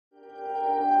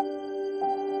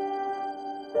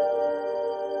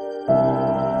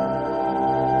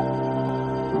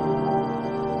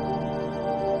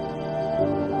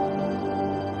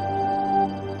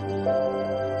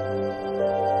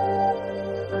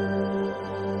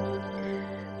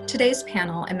Today's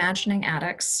panel, Imagining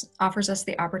Addicts, offers us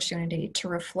the opportunity to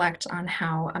reflect on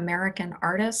how American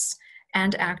artists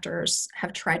and actors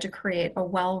have tried to create a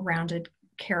well-rounded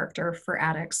character for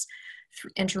addicts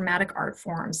in dramatic art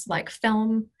forms like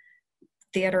film,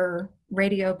 theater,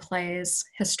 radio plays,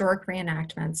 historic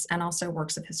reenactments, and also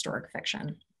works of historic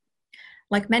fiction.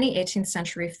 Like many 18th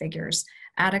century figures,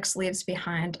 Attucks leaves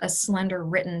behind a slender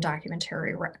written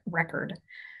documentary record,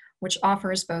 which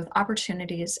offers both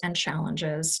opportunities and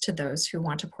challenges to those who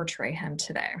want to portray him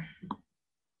today.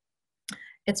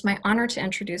 It's my honor to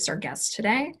introduce our guest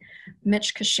today,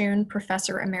 Mitch Kachun,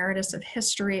 Professor Emeritus of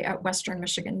History at Western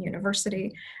Michigan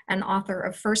University and author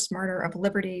of First Martyr of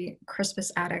Liberty,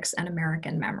 Crispus Attucks, and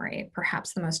American Memory,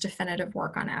 perhaps the most definitive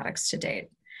work on Attucks to date.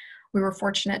 We were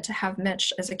fortunate to have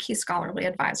Mitch as a key scholarly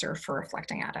advisor for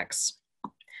Reflecting Attucks.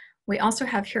 We also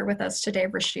have here with us today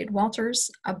Rasheed Walters,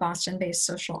 a Boston-based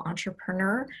social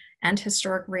entrepreneur and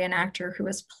historic reenactor who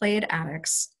has played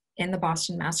Attucks in the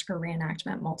Boston Massacre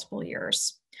Reenactment multiple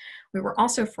years. We were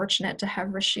also fortunate to have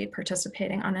Rasheed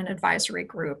participating on an advisory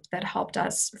group that helped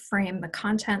us frame the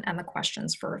content and the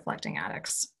questions for Reflecting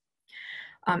Attucks.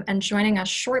 And joining us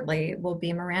shortly will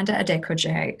be Miranda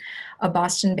ADEkoje, a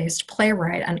Boston-based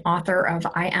playwright and author of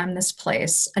I Am This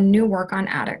Place, a new work on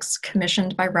Attucks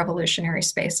commissioned by Revolutionary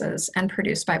Spaces and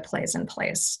produced by Plays in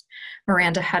Place.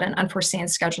 Miranda had an unforeseen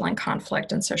scheduling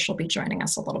conflict, and so she'll be joining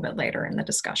us a little bit later in the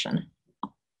discussion.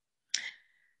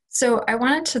 So I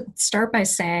wanted to start by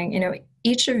saying,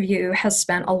 each of you has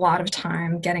spent a lot of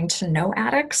time getting to know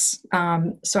Attucks.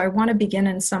 So I want to begin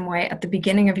in some way at the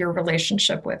beginning of your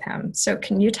relationship with him. So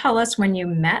can you tell us when you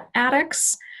met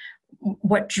Attucks,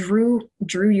 what drew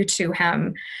you to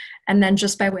him? And then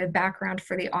just by way of background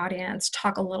for the audience,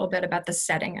 talk a little bit about the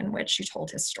setting in which you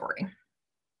told his story.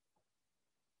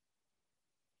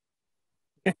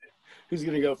 Who's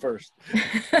going to go first?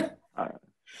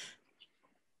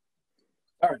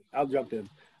 All right, I'll jump in.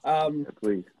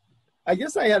 Please. I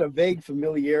guess I had a vague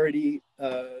familiarity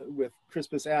with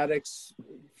Crispus Attucks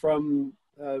from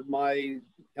my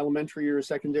elementary or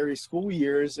secondary school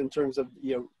years in terms of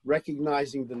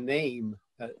recognizing the name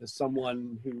as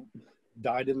someone who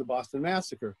died in the Boston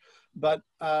Massacre. But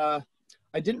I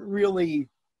didn't really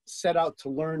set out to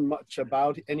learn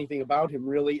anything about him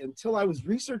really until I was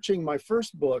researching my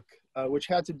first book, which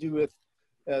had to do with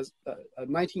a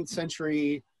 19th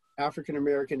century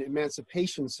African-American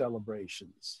emancipation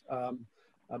celebrations.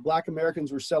 Black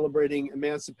Americans were celebrating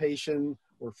emancipation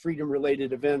or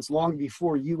freedom-related events long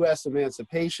before U.S.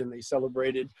 emancipation. They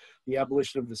celebrated the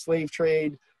abolition of the slave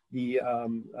trade, the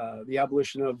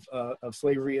abolition of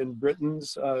slavery in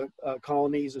Britain's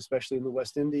colonies, especially in the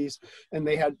West Indies, and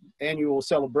they had annual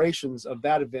celebrations of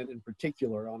that event in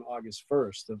particular on August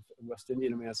 1st of West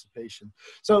Indian emancipation.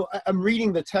 So I'm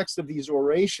reading the text of these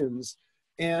orations,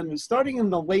 and starting in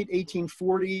the late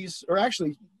 1840s, or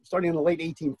actually starting in the late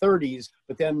 1830s,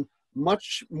 but then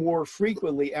much more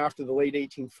frequently after the late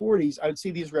 1840s, I would see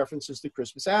these references to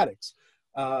Crispus Attucks,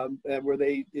 where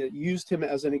they used him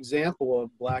as an example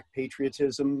of Black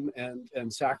patriotism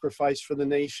and sacrifice for the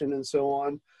nation and so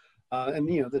on. And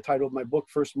the title of my book,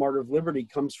 First Martyr of Liberty,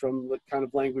 comes from the kind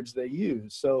of language they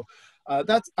use. So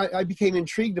I became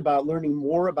intrigued about learning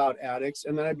more about Attucks,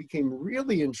 and then I became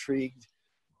really intrigued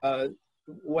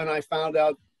when I found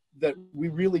out that we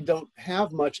really don't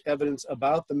have much evidence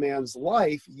about the man's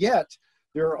life, yet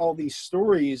there are all these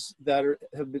stories that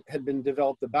had been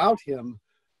developed about him,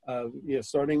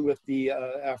 starting with the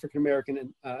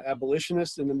African-American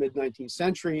abolitionists in the mid-19th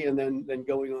century, and then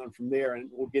going on from there, and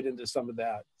we'll get into some of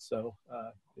that. So,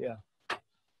 yeah.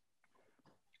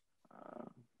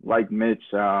 Like Mitch,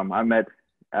 I met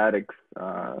Attucks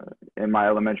in my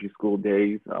elementary school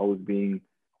days. I was being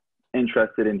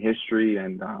interested in history,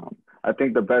 and I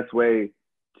think the best way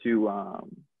to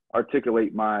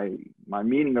articulate my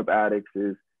meaning of Attucks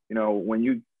is, when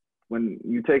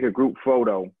you take a group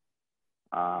photo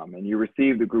and you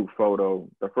receive the group photo,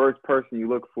 the first person you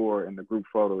look for in the group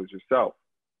photo is yourself.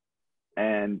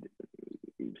 And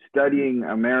studying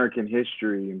American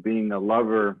history and being a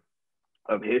lover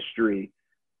of history,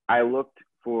 I looked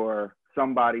for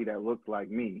somebody that looked like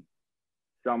me,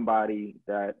 somebody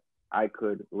that I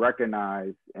could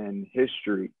recognize in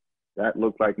history that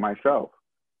looked like myself.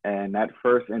 And that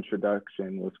first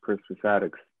introduction was Crispus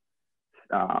Attucks,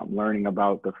 learning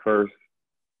about the first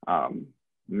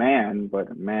man,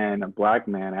 but a Black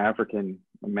man, African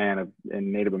man,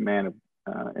 and Native man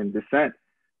in descent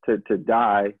to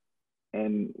die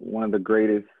in one of the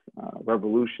greatest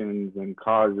revolutions and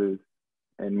causes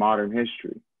in modern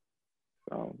history.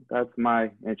 So that's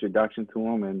my introduction to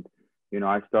him. And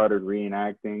I started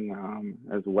reenacting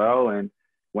as well. And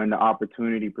when the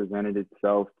opportunity presented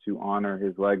itself to honor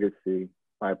his legacy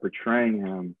by portraying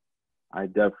him, I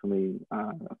definitely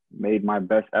made my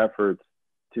best efforts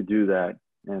to do that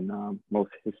in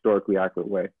most historically accurate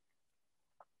way.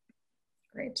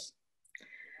 Great.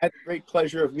 I had the great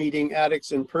pleasure of meeting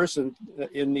Attucks in person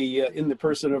in the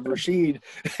person of Rasheed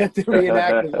at the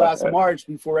reenactment last March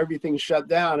before everything shut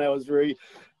down. I was very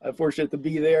fortunate to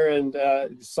be there and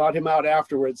sought him out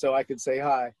afterwards so I could say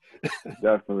hi.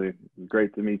 Definitely.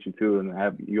 Great to meet you too.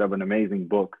 And you have an amazing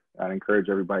book. I'd encourage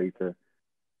everybody to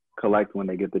collect when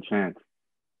they get the chance.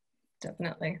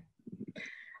 Definitely.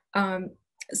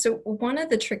 So one of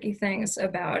the tricky things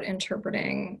about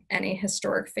interpreting any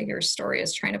historic figure's story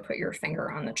is trying to put your finger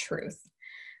on the truth.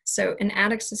 So in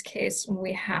Attucks's case,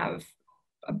 we have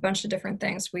a bunch of different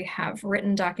things. We have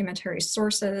written documentary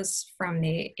sources from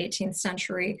the 18th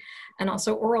century and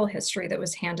also oral history that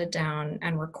was handed down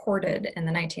and recorded in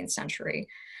the 19th century.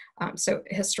 So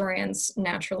historians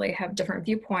naturally have different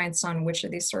viewpoints on which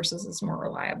of these sources is more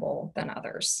reliable than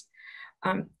others.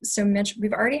 So Mitch,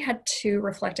 we've already had 2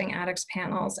 Reflecting Attucks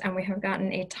panels, and we have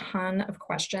gotten a ton of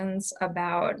questions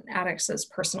about Attucks's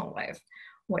personal life.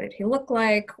 What did he look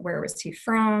like? Where was he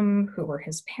from? Who were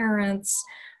his parents?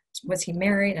 Was he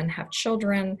married and have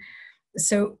children?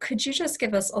 So could you just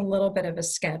give us a little bit of a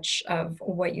sketch of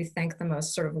what you think the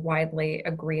most sort of widely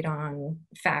agreed on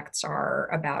facts are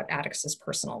about Attucks's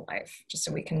personal life, just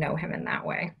so we can know him in that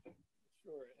way?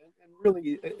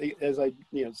 Really, as I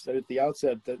said at the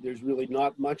outset, that there's really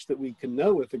not much that we can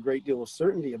know with a great deal of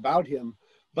certainty about him,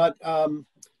 but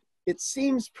it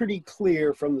seems pretty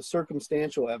clear from the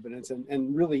circumstantial evidence,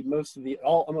 and really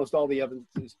almost all the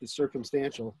evidence is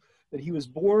circumstantial, that he was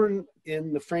born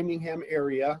in the Framingham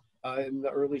area in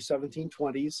the early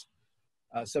 1720s.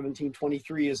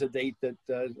 1723 is a date that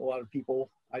a lot of people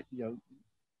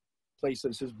place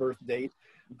as his birth date.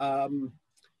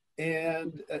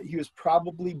 And he was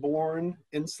probably born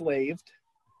enslaved.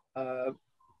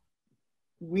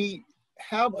 We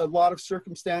have a lot of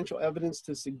circumstantial evidence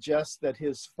to suggest that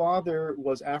his father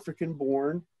was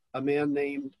African-born, a man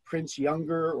named Prince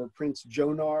Younger or Prince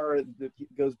Jonar, that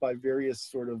goes by various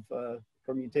sort of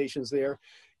permutations there,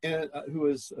 and who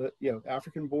was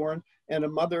African-born, and a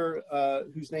mother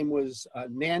whose name was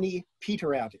Nanny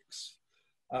Peter Attucks.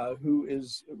 Who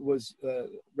was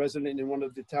resident in one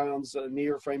of the towns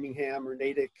near Framingham or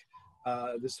Natick,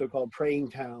 the so-called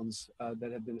praying towns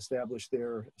that had been established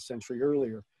there a century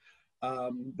earlier.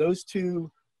 Those 2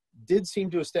 did seem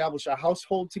to establish a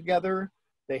household together.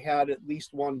 They had at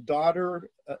least 1 daughter,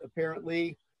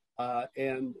 apparently,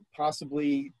 and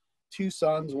possibly 2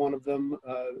 sons. One of them,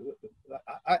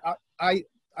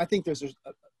 I think there's a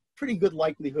pretty good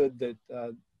likelihood that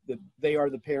that they are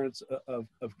the parents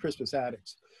of Crispus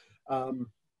Attucks.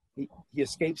 He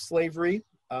escaped slavery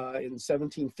in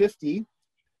 1750.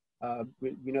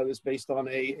 We know this based on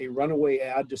a runaway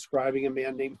ad describing a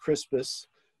man named Crispus,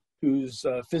 whose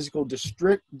physical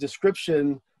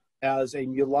description as a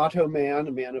mulatto man,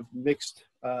 a man of mixed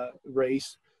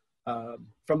race,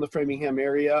 from the Framingham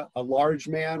area, a large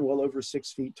man, well over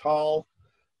 6 feet tall,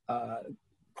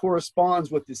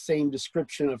 corresponds with the same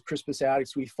description of Crispus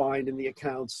Attucks we find in the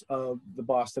accounts of the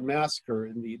Boston Massacre,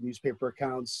 in the newspaper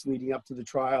accounts leading up to the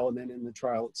trial and then in the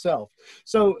trial itself.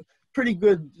 So pretty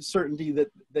good certainty that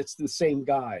that's the same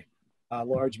guy, a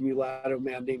large mulatto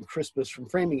man named Crispus from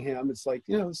Framingham. It's like,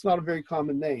 it's not a very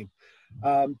common name.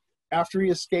 After he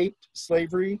escaped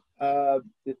slavery in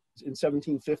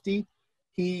 1750,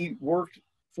 he worked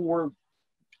for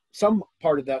some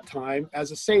part of that time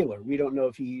as a sailor. We don't know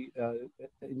if he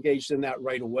engaged in that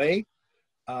right away.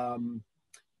 But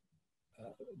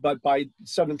by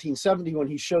 1770, when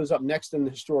he shows up next in the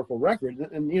historical record,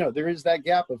 and there is that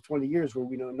gap of 20 years where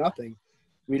we know nothing.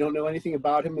 We don't know anything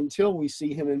about him until we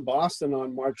see him in Boston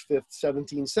on March 5th,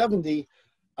 1770.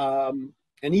 And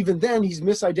even then, he's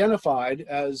misidentified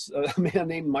as a man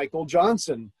named Michael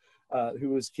Johnson, who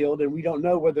was killed. And we don't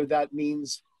know whether that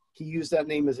means he used that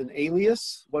name as an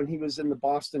alias when he was in the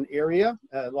Boston area.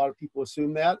 A lot of people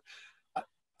assume that.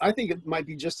 I think it might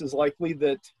be just as likely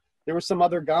that there was some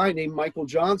other guy named Michael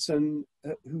Johnson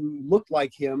who looked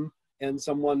like him, and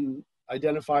someone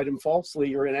identified him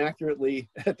falsely or inaccurately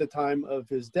at the time of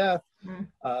his death.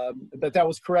 But that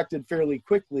was corrected fairly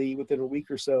quickly within a week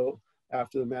or so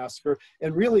after the massacre.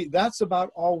 And really, that's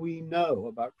about all we know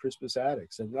about Crispus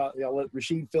Attucks. And I'll let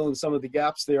Rasheed fill in some of the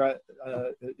gaps there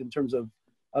in terms of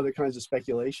other kinds of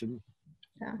speculation.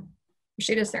 Yeah.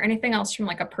 Rasheed, is there anything else from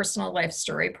like a personal life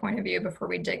story point of view before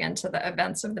we dig into the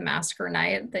events of the massacre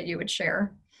night that you would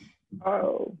share?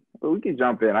 Oh, well, we could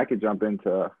jump in. I could jump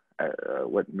into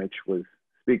what Mitch was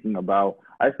speaking about.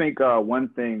 I think one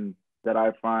thing that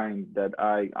I find that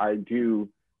I do,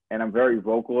 and I'm very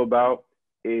vocal about,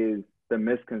 is the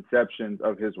misconceptions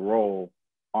of his role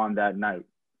on that night.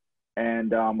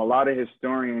 And a lot of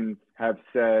historians have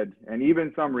said, and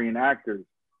even some reenactors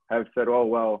have said, oh,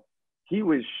 well, he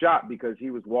was shot because he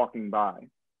was walking by.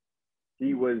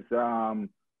 He was,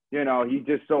 you know, he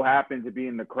just so happened to be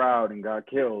in the crowd and got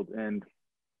killed. And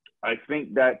I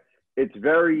think that it's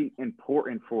very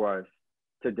important for us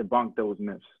to debunk those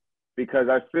myths, because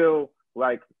I feel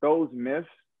like those myths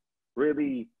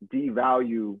really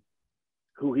devalue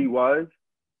who he was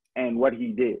and what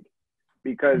he did.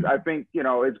 Because I think, you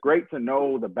know, it's great to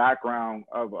know the background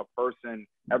of a person.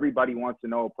 Everybody wants to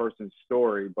know a person's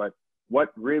story, but what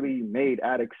really made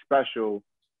Attucks special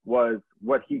was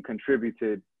what he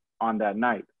contributed on that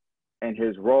night and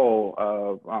his role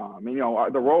of, you know,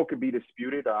 the role could be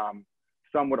disputed.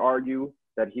 Some would argue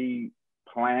that he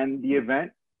planned the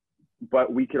event,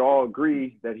 but we could all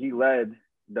agree that he led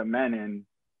the men in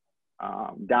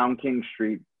down King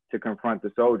Street to confront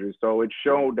the soldiers. So it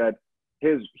showed that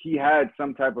he had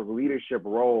some type of leadership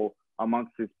role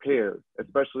amongst his peers,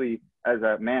 especially as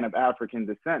a man of African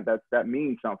descent. That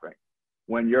means something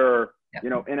when you're, you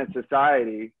know, in a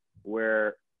society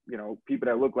where, you know, people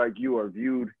that look like you are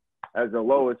viewed as the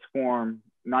lowest form,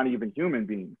 not even human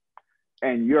beings,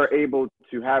 and you're able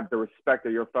to have the respect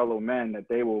of your fellow men that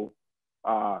they will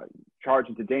charge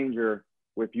into danger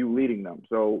with you leading them.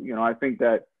 So, you know, I think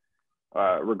that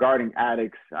regarding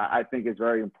Attucks, I think it's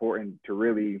very important to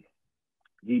really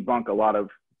debunk a lot of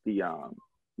the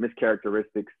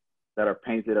mischaracteristics that are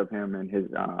painted of him and his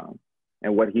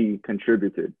and what he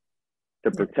contributed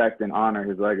to protect and honor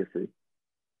his legacy.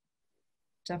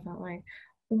 Definitely.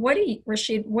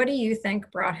 Rasheed, what do you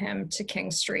think brought him to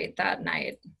King Street that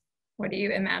night? What do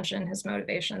you imagine his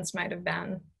motivations might have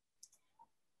been?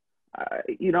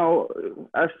 You know,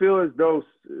 I feel as though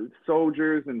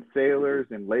soldiers and sailors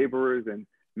and laborers and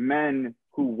men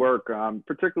who work,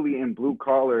 particularly in blue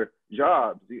collar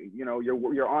jobs, you know,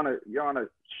 you're on a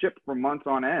ship for months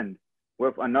on end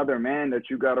with another man that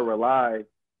you got to rely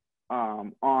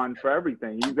on for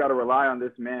everything. You've got to rely on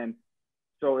this man.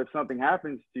 So if something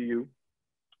happens to you,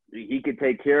 he could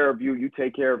take care of you. You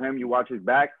take care of him. You watch his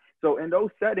back. So in those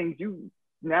settings, you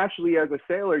naturally, as a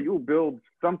sailor, you'll build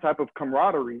some type of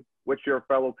camaraderie with your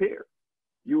fellow peers.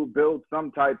 You'll build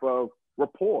some type of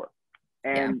rapport.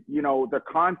 And, you know, the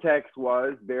context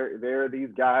was there are these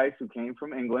guys who came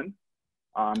from England.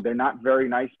 They're not very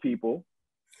nice people,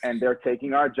 and they're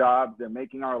taking our jobs. They're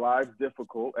making our lives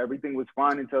difficult. Everything was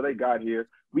fine until they got here.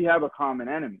 We have a common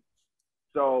enemy.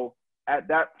 So at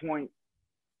that point,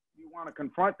 you want to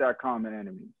confront that common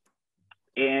enemy.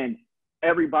 And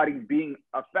everybody's being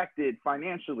affected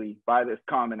financially by this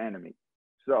common enemy.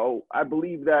 So I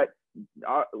believe that,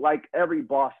 like every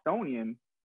Bostonian,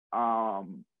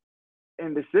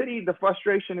 in the city, the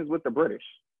frustration is with the British.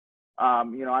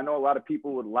 You know, I know a lot of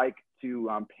people would like to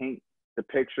paint the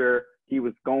picture. He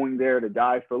was going there to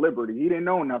die for liberty. He didn't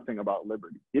know nothing about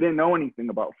liberty. He didn't know anything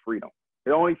about freedom.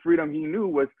 The only freedom he knew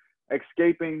was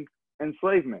escaping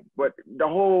enslavement. But the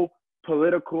whole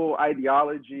political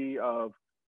ideology of,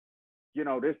 you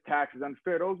know, this tax is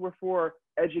unfair, those were for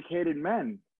educated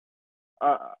men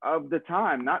of the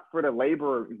time, not for the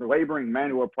laboring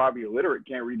men who are probably illiterate,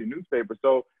 can't read the newspaper.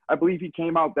 So I believe he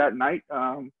came out that night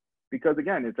because,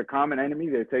 again, it's a common enemy.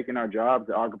 They're taking our jobs,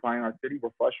 they're occupying our city.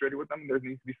 We're frustrated with them. There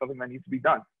needs to be something that needs to be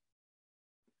done.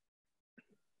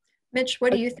 Mitch,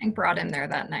 what do you think brought him there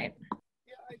that night?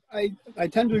 I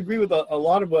tend to agree with a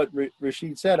lot of what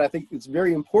Rasheed said. I think it's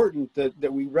very important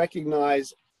that we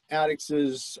recognize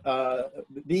Attucks's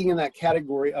being in that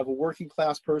category of a working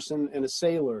class person and a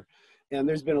sailor. And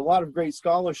there's been a lot of great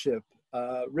scholarship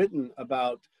written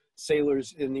about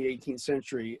sailors in the 18th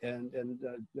century, and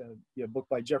a book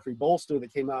by Jeffrey Bolster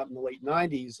that came out in the late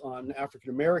 90s on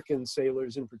African-American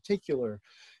sailors in particular.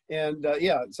 And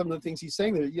some of the things he's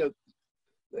saying there, you know,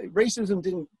 racism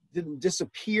didn't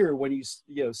disappear when you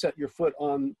set your foot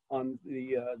on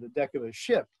the deck of a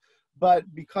ship. But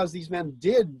because these men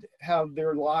did have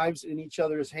their lives in each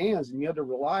other's hands, and you had to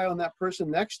rely on that person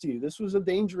next to you. This was a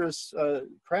dangerous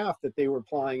craft that they were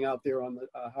plying out there on the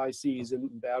high seas and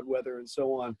bad weather and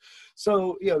so on.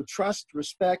 So, you know, trust,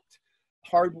 respect,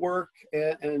 hard work,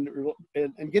 and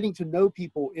getting to know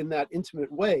people in that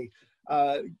intimate way,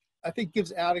 I think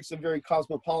gives Attucks a very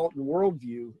cosmopolitan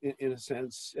worldview in a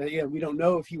sense. We don't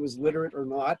know if he was literate or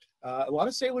not. A lot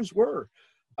of sailors were.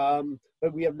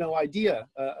 But we have no idea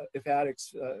if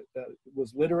Attucks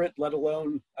was literate, let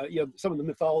alone some of the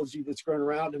mythology that's grown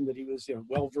around him, that he was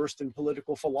well versed in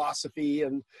political philosophy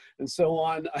and so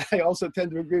on. I also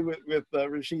tend to agree with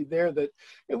Rasheed there that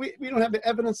we don't have the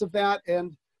evidence of that.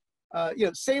 And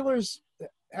sailors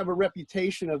have a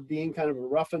reputation of being kind of a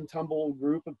rough and tumble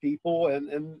group of people,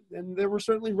 and there were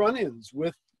certainly run-ins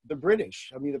with the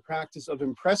British. I mean, the practice of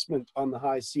impressment on the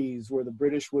high seas, where the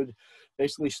British would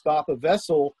basically stop a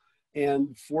vessel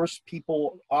and force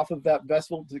people off of that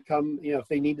vessel to come, if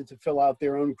they needed to fill out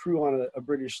their own crew on a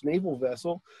British naval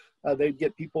vessel, they'd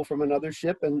get people from another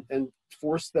ship and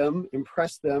force them,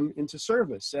 impress them into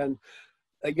service. And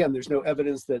again, there's no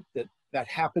evidence that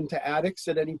happened to Attucks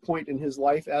at any point in his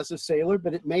life as a sailor,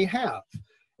 but it may have.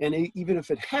 And even if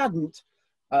it hadn't,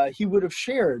 he would have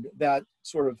shared that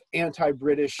sort of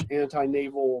anti-British,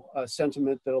 anti-naval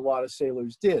sentiment that a lot of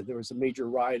sailors did. There was a major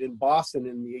riot in Boston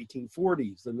in the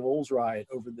 1840s, the Knowles riot,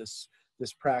 over this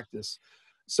practice.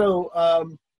 So,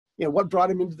 what brought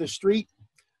him into the street?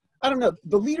 I don't know.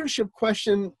 The leadership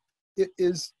question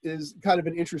is kind of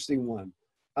an interesting one.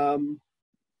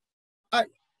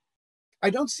 I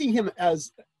don't see him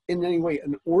as in any way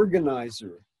an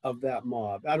organizer of that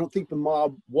mob. I don't think the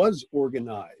mob was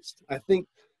organized. I think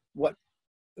when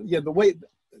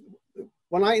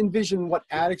I envision what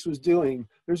Attucks was doing,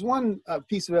 there's one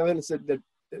piece of evidence that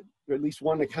or at least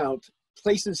one account,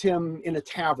 places him in a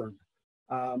tavern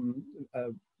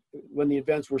when the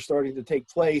events were starting to take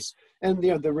place, and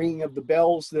the ringing of the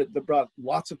bells that brought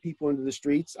lots of people into the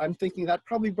streets. I'm thinking that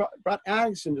probably brought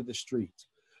Attucks into the streets.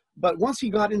 But once he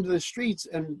got into the streets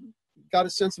and got a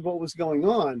sense of what was going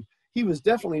on, he was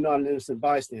definitely not an innocent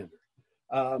bystander.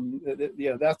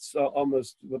 That's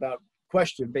almost without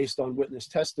question based on witness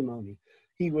testimony.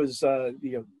 He was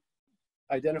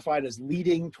identified as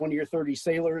leading 20 or 30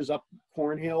 sailors up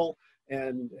Cornhill,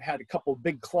 and had a couple of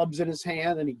big clubs in his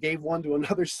hand, and he gave one to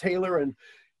another sailor,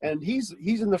 and he's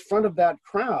in the front of that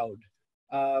crowd.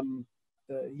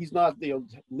 He's not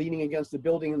leaning against the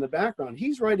building in the background.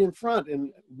 He's right in front,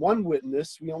 and one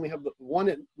witness, we only have the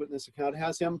one witness account,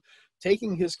 has him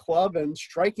taking his club and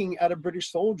striking at a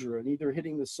British soldier, and either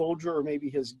hitting the soldier or maybe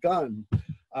his gun,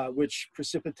 which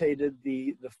precipitated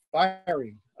the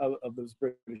firing of those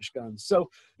British guns. So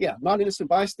yeah, not innocent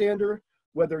bystander.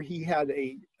 Whether he had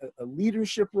a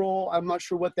leadership role, I'm not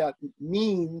sure what that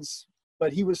means,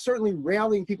 but he was certainly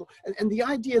rallying people. And the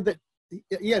idea that,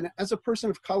 as a person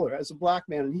of color, as a black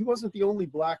man, and he wasn't the only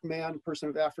black man, person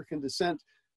of African descent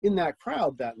in that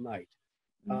crowd that night.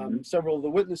 Several of the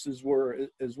witnesses were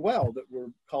as well that were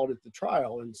called at the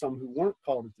trial, and some who weren't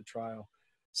called at the trial.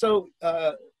 So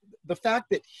the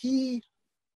fact that he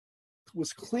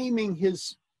was claiming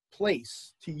his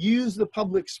place to use the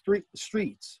public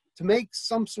streets to make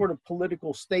some sort of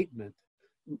political statement,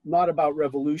 not about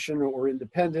revolution or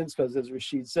independence, because as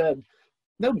Rasheed said,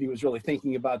 nobody was really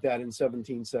thinking about that in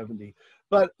 1770,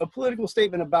 but a political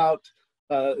statement about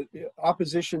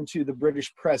opposition to the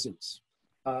British presence.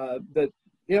 That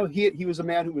he was a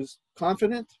man who was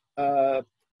confident,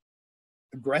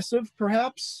 aggressive,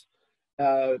 perhaps,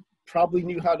 probably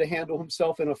knew how to handle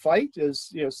himself in a fight,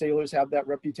 as sailors have that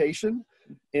reputation,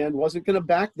 and wasn't going to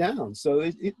back down. So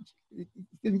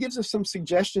it gives us some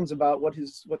suggestions about what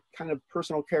kind of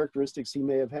personal characteristics he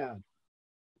may have had.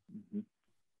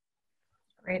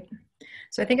 Great.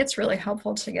 So I think it's really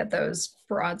helpful to get those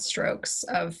broad strokes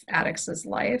of Attucks's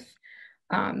life.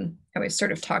 And we've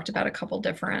sort of talked about a couple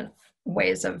different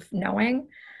ways of knowing.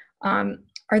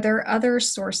 Are there other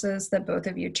sources that both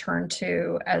of you turn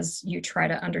to as you try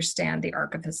to understand the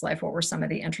arc of his life? What were some of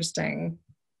the interesting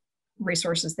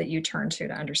resources that you turn to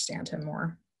understand him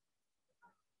more?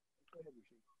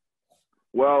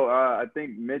 Well, I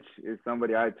think Mitch is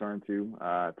somebody I turn to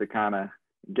kind of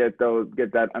get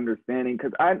that understanding,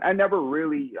 because I never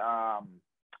really,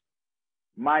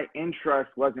 my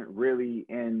interest wasn't really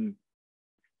in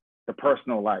the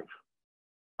personal life.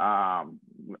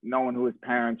 Knowing who his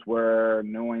parents were,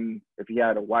 knowing if he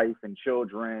had a wife and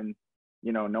children,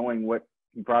 knowing what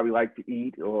he probably liked to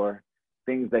eat or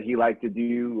things that he liked to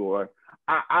do, or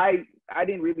I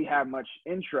didn't really have much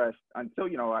interest until,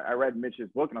 I read Mitch's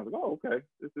book, and I was like, oh, okay,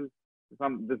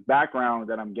 this background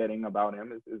that I'm getting about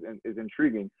him is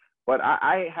intriguing. But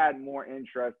I had more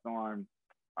interest on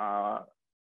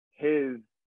his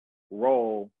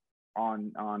role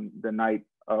on the night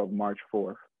of March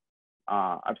 4th.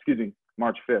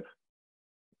 March 5th.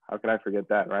 How could I forget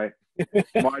that, right?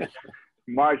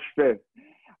 March 5th.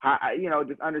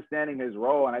 Just understanding his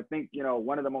role. And I think,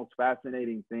 one of the most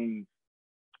fascinating things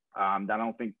that I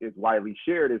don't think is widely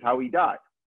shared is how he died.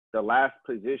 The last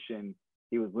position,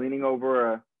 he was leaning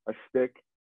over a stick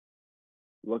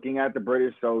looking at the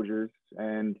British soldiers,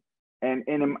 and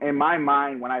in my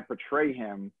mind, when I portray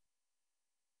him,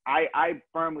 I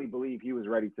firmly believe he was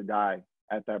ready to die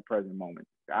at that present moment.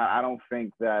 I don't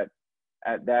think that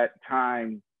at that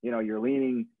time, you're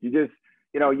leaning, you just,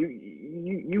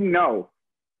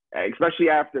 especially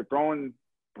after throwing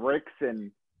bricks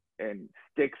and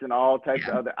sticks and all types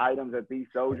of other items at these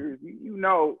soldiers, you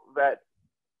know that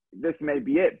this may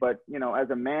be it. But, as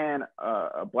a man,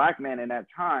 a Black man in that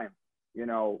time,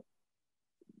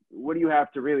 what do you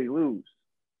have to really lose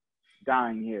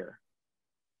dying here?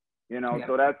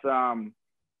 So that's,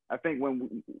 I think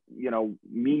when,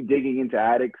 me digging into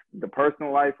Attucks, the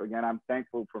personal life, again, I'm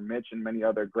thankful for Mitch and many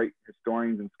other great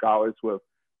historians and scholars who have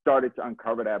started to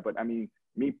uncover that. But I mean,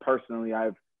 me personally,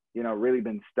 I've, really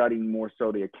been studying more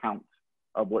so the accounts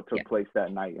of what took place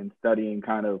that night and studying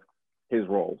kind of his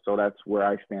role. So that's where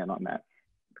I stand on that.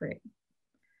 Great.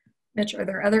 Mitch, are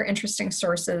there other interesting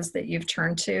sources that you've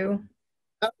turned to?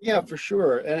 Yeah, for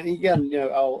sure. And again,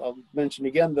 I'll mention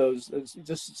again those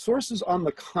just sources on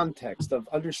the context of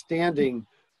understanding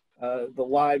the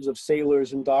lives of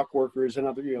sailors and dock workers and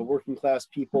other, working class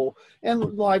people, and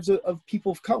lives of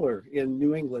people of color in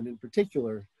New England in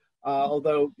particular.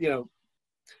 Although,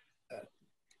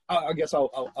 I guess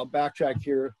I'll backtrack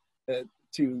here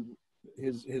to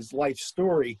his life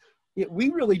story.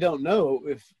 We really don't know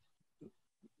if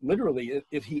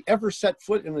he ever set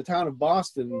foot in the town of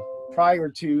Boston prior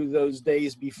to those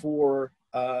days before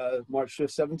March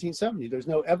 5th, 1770. There's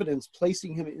no evidence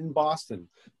placing him in Boston.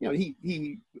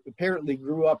 He apparently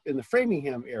grew up in the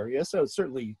Framingham area, so it's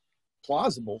certainly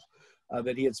plausible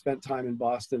that he had spent time in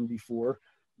Boston before,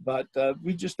 but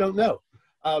we just don't know.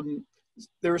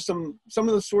 There are some of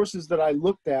the sources that I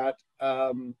looked at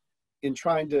in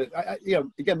trying to,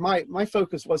 again, my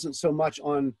focus wasn't so much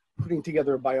on putting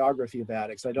together a biography of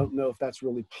Attucks. I don't know if that's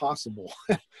really possible.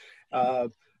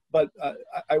 But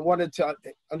I wanted to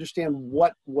understand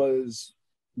what was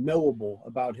knowable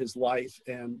about his life.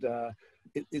 And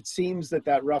it seems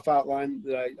that rough outline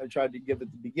that I tried to give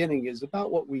at the beginning is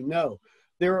about what we know.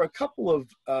 There are a couple of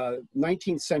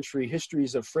 19th century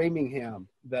histories of Framingham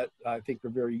that I think are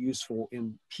very useful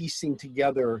in piecing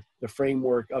together the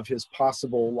framework of his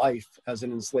possible life as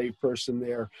an enslaved person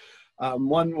there.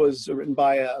 One was written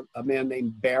by a man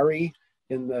named Barry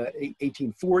in the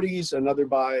 1840s, another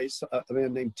by a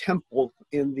man named Temple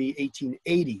in the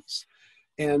 1880s.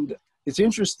 And it's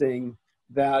interesting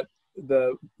that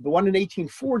the one in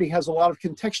 1840 has a lot of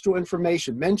contextual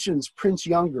information, mentions Prince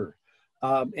Younger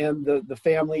and the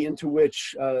family into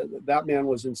which that man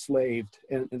was enslaved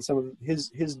and some of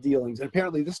his dealings. And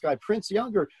apparently this guy, Prince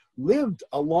Younger, lived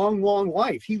a long, long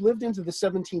life. He lived into the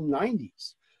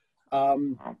 1790s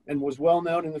and was well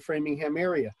known in the Framingham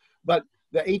area. But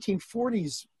the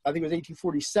 1840s, I think it was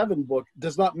 1847 book,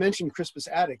 does not mention Crispus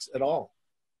Attucks at all.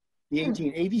 The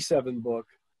 1887 book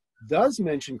does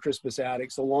mention Crispus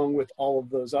Attucks along with all of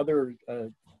those other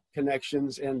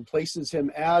connections and places him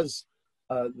as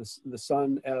the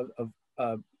son of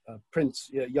Prince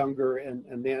Younger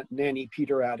and Nanny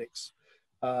Peter Attucks.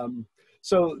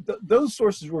 So those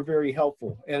sources were very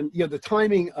helpful. And the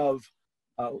timing of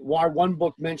why one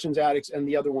book mentions Attucks and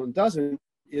the other one doesn't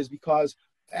is because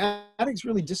Attucks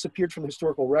really disappeared from the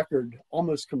historical record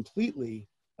almost completely,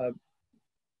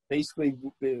 basically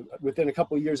within a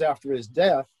couple of years after his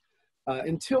death,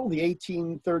 until the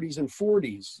 1830s and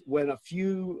 40s, when a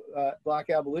few Black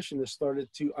abolitionists started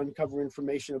to uncover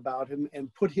information about him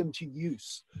and put him to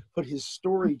use, put his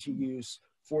story to use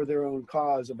for their own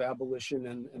cause of abolition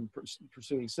and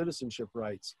pursuing citizenship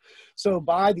rights. So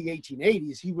by the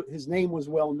 1880s, his name was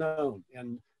well known,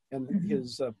 and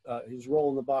his role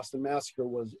in the Boston Massacre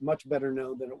was much better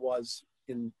known than it was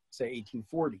in, say,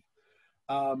 1840.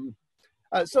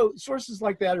 So sources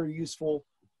like that are useful,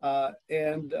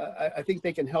 and I think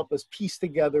they can help us piece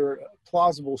together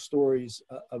plausible stories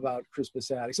about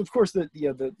Crispus Attucks. Of course,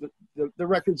 the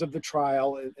records of the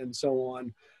trial and so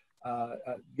on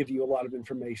give you a lot of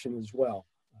information as well.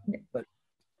 But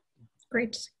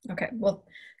great. Okay. Well,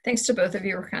 thanks to both of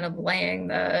you for kind of laying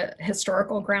the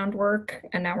historical groundwork.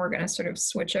 And now we're going to sort of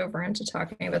switch over into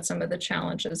talking about some of the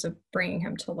challenges of bringing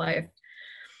him to life.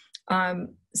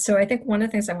 So I think one of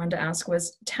the things I wanted to ask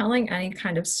was, telling any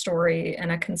kind of story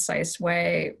in a concise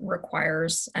way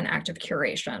requires an act of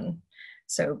curation.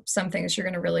 So some things you're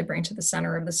going to really bring to the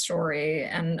center of the story,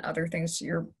 and other things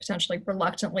you're potentially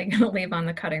reluctantly going to leave on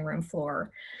the cutting room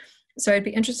floor. So I'd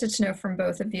be interested to know from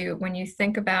both of you, when you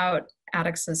think about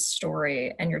Attucks's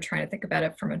story and you're trying to think about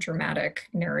it from a dramatic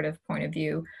narrative point of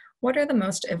view, what are the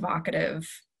most evocative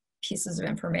pieces of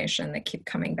information that keep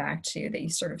coming back to you that you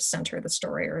sort of center the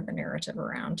story or the narrative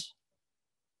around?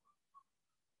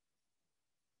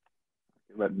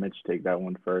 Let Mitch take that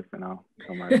one first, and I'll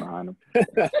come right behind him.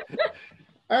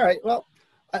 All right. Well,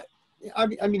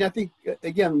 I mean, I think,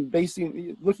 again,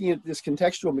 looking at this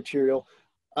contextual material,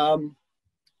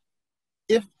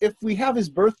 if we have his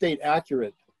birth date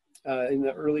accurate in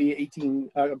the early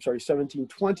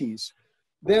 1720s,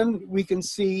 then we can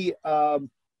see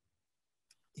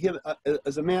him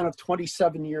as a man of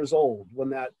 27 years old when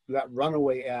that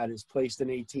runaway ad is placed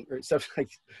in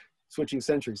switching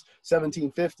centuries,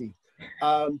 1750.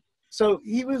 So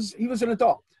he was an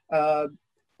adult,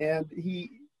 and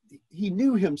he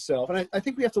knew himself. And I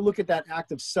think we have to look at that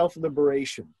act of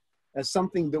self-liberation as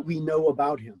something that we know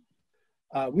about him.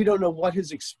 We don't know what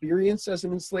his experience as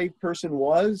an enslaved person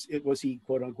was. Was he,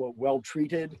 quote unquote, well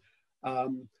treated?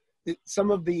 Some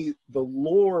of the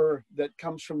lore that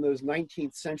comes from those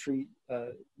 19th century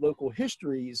local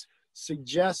histories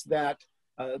suggests that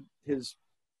his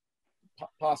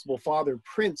possible father,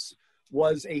 Prince,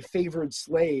 was a favored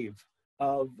slave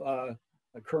of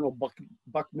Colonel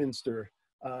Buckminster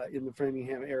in the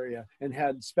Framingham area, and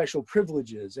had special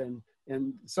privileges, and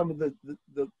some of the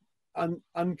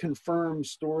unconfirmed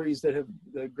stories that have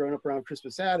grown up around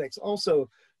Crispus Attucks also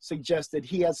suggest that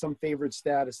he had some favored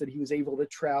status, that he was able to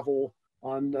travel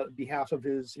on behalf of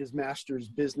his master's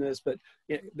business, but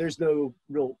there's no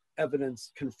real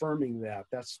evidence confirming that.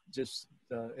 That's just,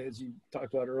 as you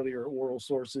talked about earlier, oral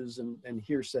sources and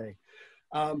hearsay.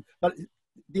 But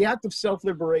the act of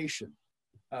self-liberation,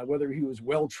 whether he was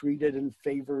well treated and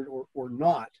favored or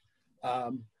not,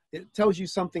 it tells you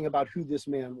something about who this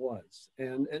man was.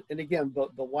 And again,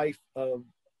 the life of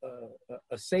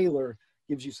a sailor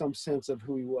gives you some sense of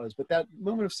who he was. But that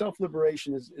moment of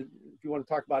self-liberation is, if you want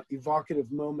to talk about evocative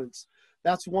moments,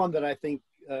 that's one that I think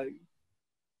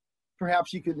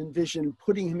perhaps you could envision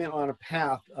putting him on a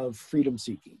path of freedom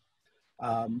seeking.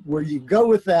 Where you go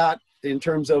with that in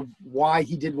terms of why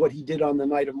he did what he did on the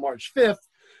night of March 5th,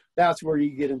 that's where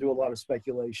you get into a lot of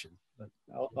speculation. But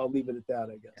I'll leave it at that,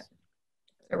 I guess.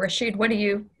 So Rasheed, what do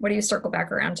you circle back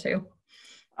around to?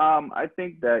 I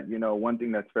think that, one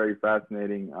thing that's very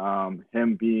fascinating,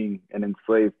 him being an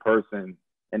enslaved person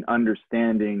and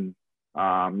understanding,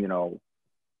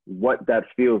 what that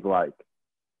feels like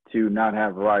to not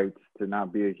have rights, to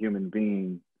not be a human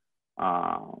being,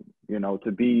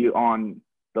 to be on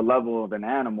the level of an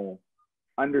animal,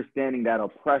 understanding that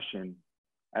oppression,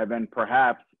 and then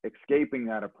perhaps escaping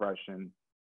that oppression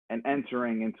and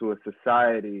entering into a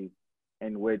society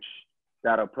in which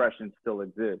that oppression still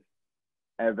exists,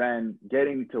 and then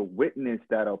getting to witness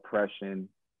that oppression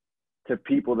to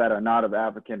people that are not of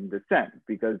African descent,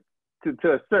 because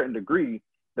to a certain degree,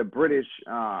 the British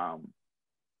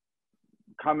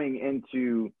coming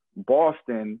into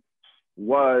Boston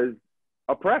was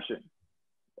oppression.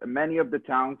 Many of the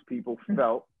townspeople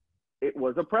felt it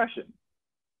was oppression,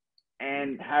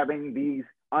 and having these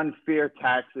unfair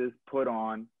taxes put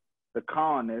on the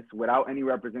colonists without any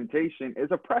representation is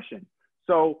oppression.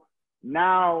 So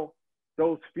now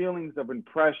those feelings of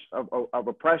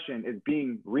oppression is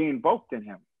being reinvoked in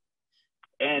him.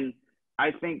 And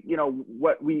I think,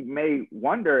 what we may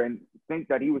wonder and think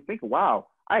that he was thinking, wow,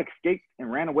 I escaped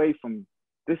and ran away from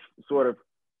this sort of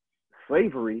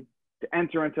slavery to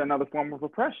enter into another form of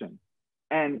oppression.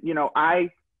 And, I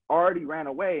already ran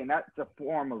away, and that's a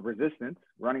form of resistance.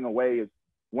 Running away is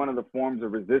one of the forms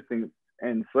of resistance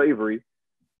and slavery.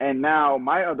 And now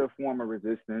my other form of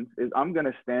resistance is I'm going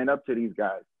to stand up to these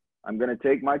guys. I'm going to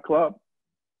take my club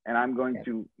and I'm going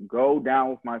to go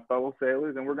down with my fellow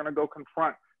sailors, and we're going to go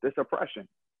confront this oppression.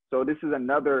 So this is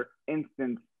another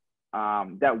instance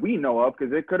that we know of,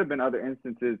 because there could have been other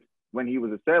instances when he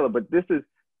was a sailor, but this is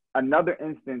another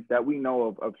instance that we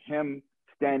know of him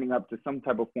standing up to some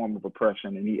type of form of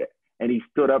oppression, and he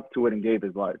stood up to it and gave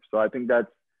his life. So I think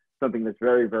that's something that's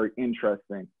very, very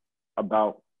interesting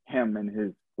about him and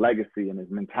his legacy and his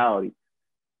mentality.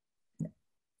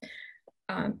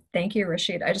 Thank you,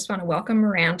 Rasheed. I just want to welcome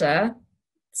Miranda.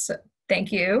 So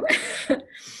thank you.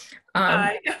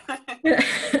 Hi.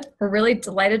 We're really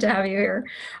delighted to have you here.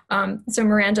 So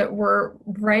Miranda, we're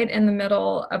right in the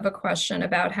middle of a question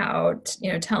about how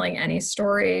telling any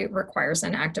story requires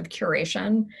an act of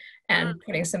curation and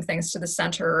putting some things to the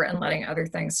center and letting other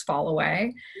things fall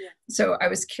away. Yeah. So I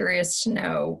was curious to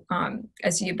know,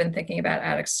 as you've been thinking about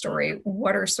Attucks' story,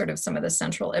 what are sort of some of the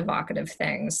central evocative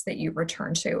things that you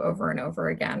return to over and over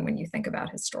again when you think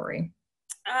about his story?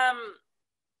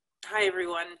 Hi,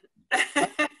 everyone.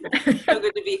 So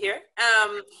good to be here.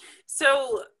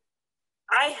 So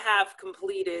I have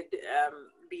completed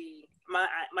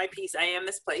my piece, I Am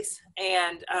This Place,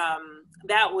 and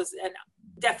that was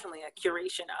definitely a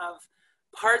curation of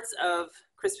parts of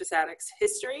Crispus Attucks'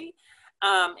 history,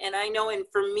 And I know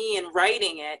for me in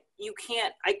writing it,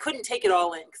 I couldn't take it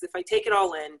all in, because if I take it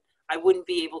all in, I wouldn't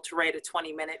be able to write a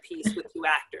 20-minute piece with 2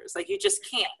 actors. Like, you just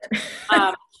can't.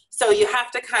 So you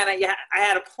have to kind of, I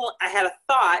had a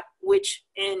thought, which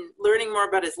in learning more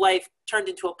about his life turned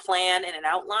into a plan and an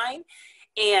outline.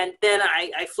 And then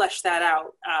I fleshed that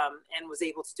out and was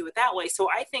able to do it that way. So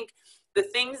I think the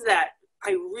things that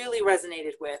I really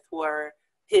resonated with were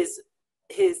his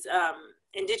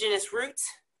indigenous roots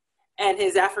and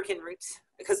his African roots,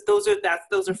 because those are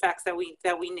facts that we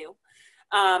knew.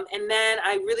 And then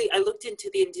I looked into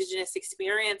the indigenous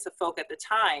experience of folk at the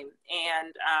time,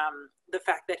 and the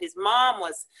fact that his mom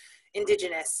was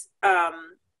indigenous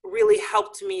really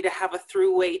helped me to have a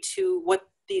throughway to what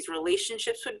these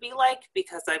relationships would be like,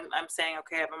 because I'm saying,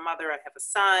 okay, I have a mother, I have a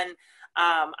son,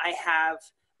 I have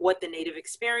what the Native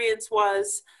experience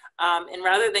was, and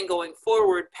rather than going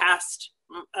forward past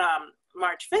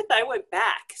March 5th, I went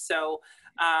back. So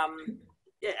I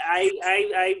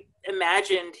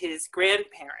imagined his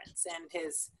grandparents and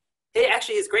his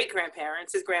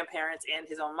great-grandparents, his grandparents, and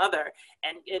his own mother,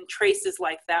 and traced his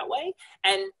life that way.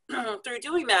 And through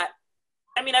doing that,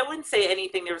 I mean, I wouldn't say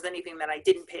there was anything that I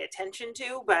didn't pay attention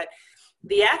to, but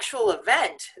the actual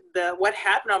event, what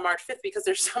happened on March 5th, because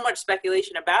there's so much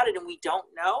speculation about it and we don't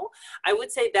know, I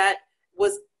would say that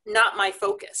was not my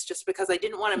focus, just because I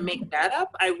didn't want to make that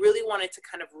up. I really wanted to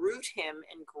kind of root him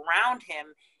and ground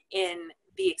him in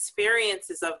the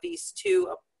experiences of these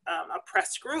 2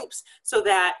 oppressed groups, so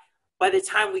that by the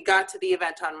time we got to the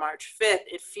event on March 5th,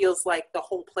 it feels like the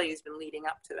whole play has been leading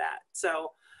up to that.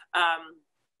 So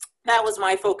that was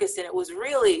my focus, and it was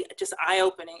really just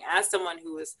eye-opening as someone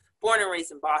who was born and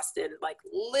raised in Boston, like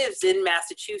lives in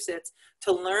Massachusetts,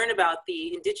 to learn about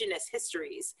the indigenous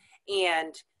histories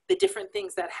and the different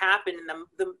things that happened in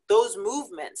those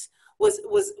movements was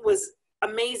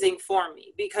amazing for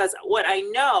me, because what I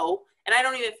know, and I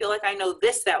don't even feel like I know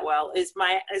this that well, is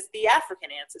the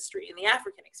African ancestry and the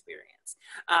African experience.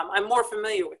 I'm more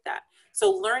familiar with that. So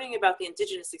learning about the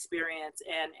indigenous experience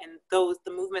and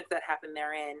the movements that happened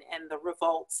therein, and the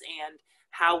revolts, and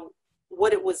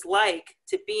what it was like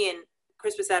to be in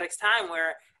Crispus Attucks' time,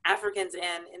 where Africans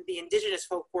and the indigenous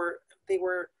folk were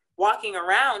walking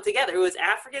around together. It was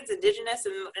Africans, indigenous,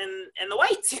 and the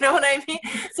whites. You know what I mean?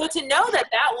 So to know that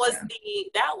was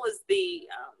the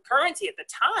currency at the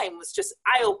time was just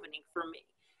eye-opening for me.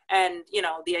 And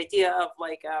the idea of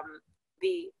like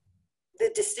the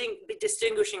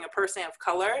distinguishing a person of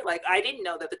color. Like, I didn't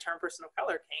know that the term person of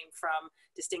color came from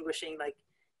distinguishing like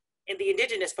in the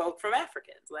indigenous folk from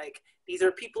Africans. Like, these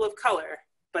are people of color,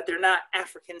 but they're not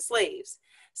African slaves.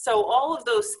 So all of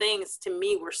those things to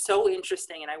me were so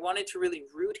interesting, and I wanted to really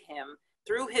root him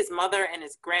through his mother and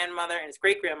his grandmother and his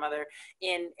great-grandmother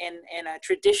in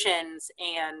traditions,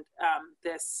 and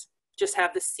just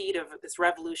have the seed of this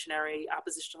revolutionary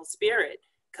oppositional spirit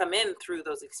come in through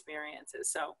those experiences.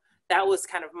 So that was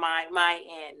kind of my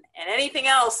in. And anything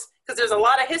else, because there's a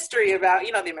lot of history about,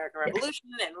 the American Revolution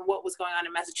and what was going on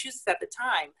in Massachusetts at the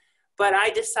time. But I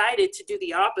decided to do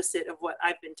the opposite of what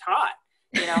I've been taught.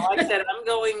 Like I said, I'm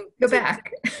going go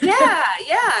back.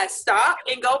 Stop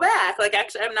and go back. Like,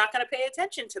 actually, I'm not going to pay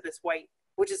attention to this white,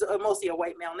 which is mostly a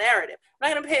white male narrative. I'm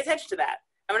not going to pay attention to that.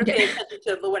 I'm going to pay attention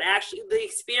to what actually the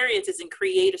experiences, and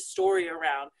create a story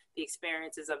around the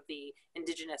experiences of the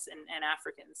indigenous and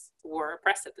Africans who were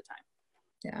oppressed at the time.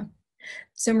 Yeah.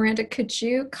 So Miranda, could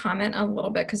you comment a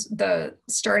little bit, because the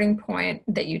starting point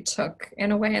that you took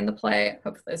in a way in the play,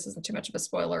 hopefully this isn't too much of a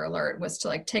spoiler alert, was to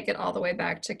like take it all the way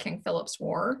back to King Philip's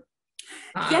War.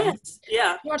 Yes.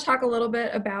 Yeah. You want to talk a little bit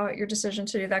about your decision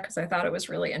to do that? Because I thought it was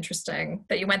really interesting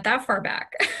that you went that far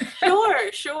back.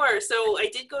 Sure. So I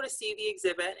did go to see the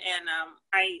exhibit, and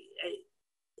I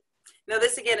now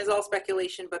this again is all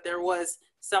speculation, but there was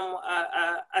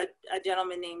a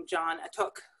gentleman named John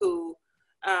Attucks who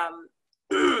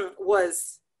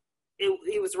his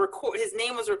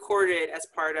name was recorded as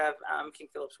part of King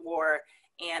Philip's War,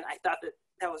 and I thought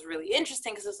that was really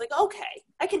interesting, because I was like, okay,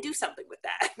 I can do something with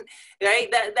that, right?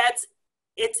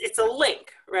 It's a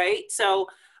link, right? So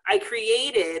I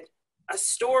created a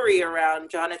story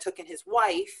around John Attucks and his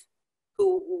wife,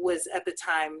 who was at the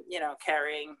time,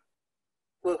 carrying,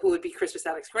 who would be Crispus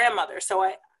Attucks' grandmother. So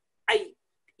I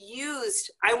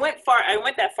went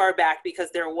that far back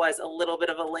because there was a little bit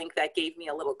of a link that gave me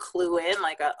a little clue in,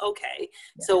 like,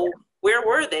 so where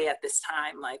were they at this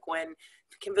time? Like, when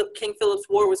King Philip's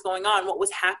War was going on, what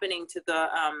was happening to the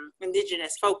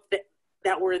indigenous folk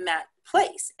that were in that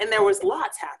place? And there was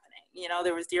lots happening.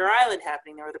 There was Deer Island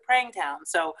happening. There were the praying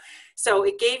towns. So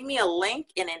it gave me a link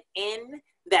and an in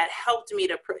that helped me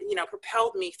to,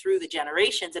 propelled me through the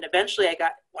generations. And eventually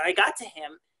when I got to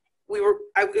him,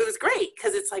 it was great,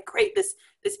 because it's like, great, this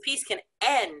piece can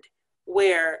end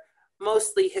where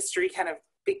mostly history kind of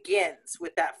begins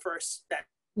with that first,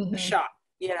 shot,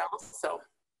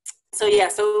 So yeah,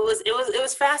 so it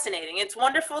was fascinating. It's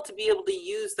wonderful to be able to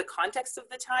use the context of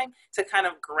the time to kind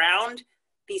of ground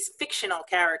these fictional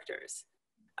characters.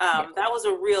 That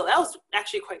was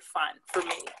actually quite fun for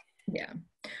me. Yeah.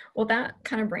 Well, that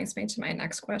kind of brings me to my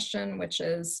next question, which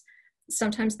is,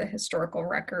 sometimes the historical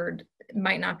record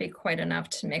might not be quite enough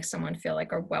to make someone feel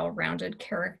like a well-rounded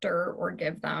character or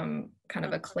give them kind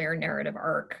of a clear narrative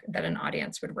arc that an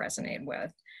audience would resonate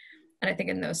with. And I think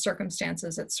in those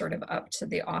circumstances, it's sort of up to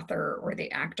the author or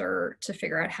the actor to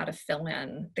figure out how to fill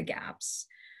in the gaps.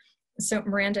 So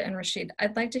Miranda and Rasheed,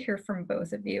 I'd like to hear from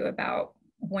both of you about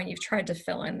when you've tried to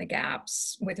fill in the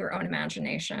gaps with your own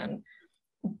imagination.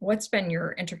 What's been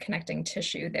your interconnecting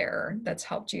tissue there that's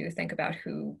helped you think about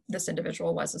who this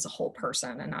individual was as a whole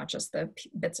person and not just the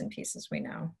bits and pieces we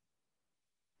know?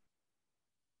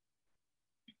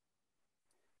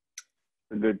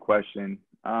 A good question.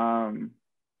 I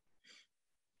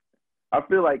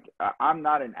feel like I'm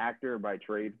not an actor by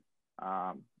trade.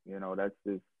 That's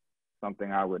just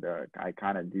something I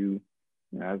kind of do,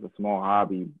 as a small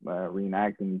hobby,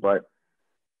 reenacting. But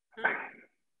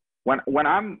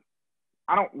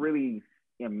I don't really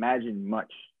imagine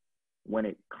much when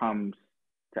it comes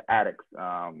to Attucks.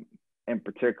 In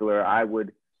particular, I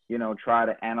would, try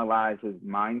to analyze his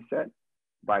mindset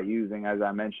by using, as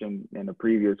I mentioned in the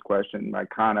previous question, like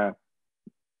kind of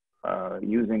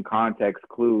using context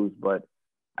clues. But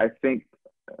I think,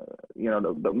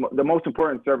 the most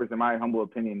important service, in my humble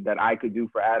opinion, that I could do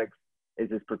for Attucks is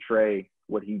just portray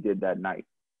what he did that night,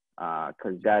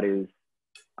 because that is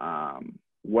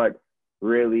what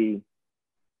really,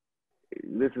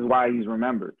 this is why he's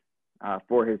remembered,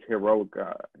 for his heroic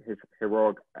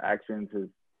actions, his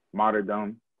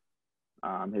martyrdom,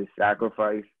 his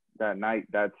sacrifice that night.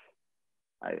 That's,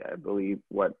 I believe,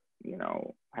 what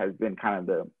has been kind of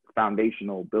the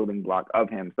foundational building block of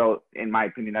him. So in my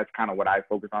opinion, that's kind of what I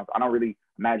focus on. So I don't really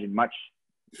imagine much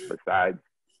besides,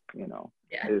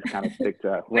 I just kind of stick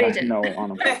to what I know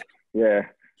on him. Yeah.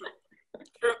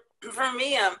 For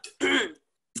me,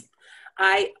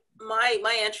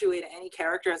 my entryway to any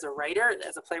character as a writer,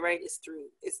 as a playwright, is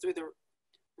through the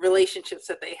relationships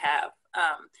that they have,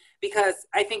 because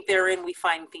I think therein we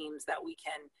find themes that we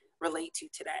can relate to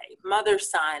today: mother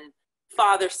son,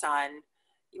 father son,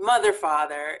 mother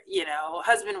father,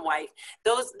 husband wife.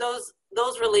 Those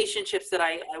relationships that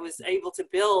I was able to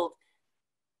build,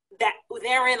 that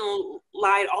therein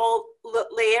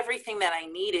lay everything that I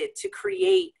needed to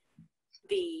create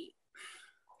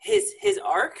his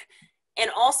arc. And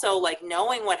also, like,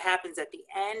 knowing what happens at the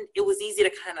end, it was easy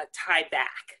to kind of tie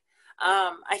back.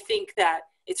 I think that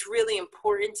it's really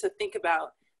important to think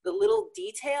about the little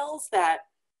details that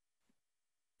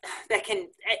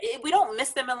we don't miss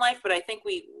them in life, but I think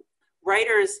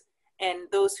writers and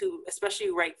those who especially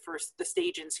write for the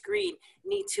stage and screen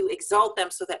need to exalt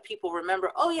them so that people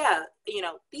remember, oh yeah,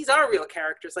 these are real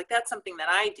characters. Like, that's something that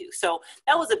I do. So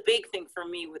that was a big thing for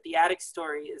me with the Attucks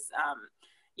story, is,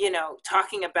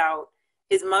 talking about,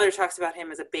 his mother talks about him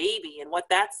as a baby and what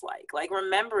that's like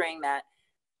remembering that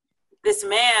this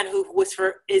man who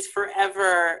is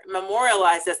forever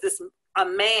memorialized as a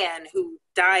man who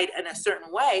died in a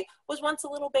certain way was once a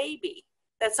little baby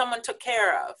that someone took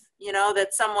care of,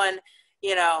 that someone,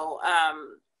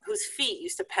 whose feet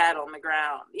used to paddle on the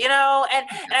ground, and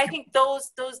I think those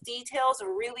details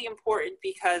are really important,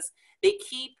 because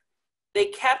they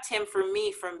kept him, for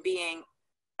me, from being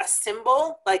a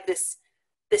symbol, like this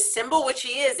symbol, which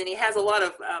he is, and he has a lot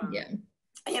of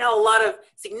a lot of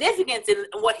significance in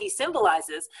what he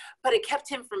symbolizes, but it kept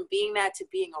him from being that to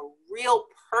being a real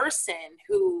person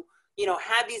who,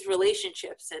 had these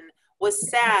relationships and was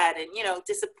sad and,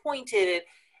 disappointed.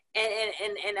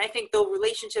 And I think the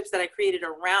relationships that I created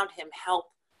around him helped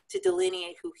to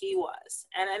delineate who he was.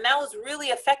 And that was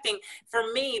really affecting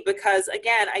for me, because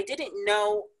again, I didn't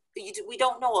know, we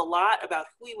don't know a lot about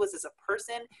who he was as a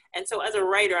person. And so as a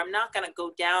writer, I'm not going to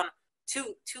go down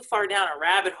too far down a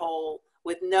rabbit hole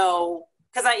with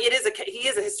because he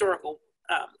is a historical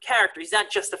character. He's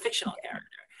not just a fictional character.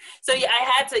 So yeah, I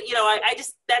had to, I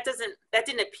just, that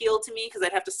didn't appeal to me, because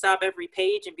I'd have to stop every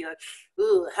page and be like,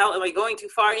 ooh, how am I going too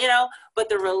far? But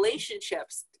the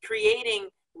relationships, creating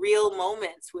real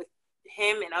moments with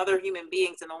him and other human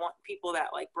beings and the people that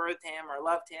like birthed him or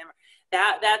loved him,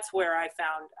 that's where I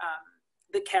found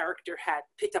the character had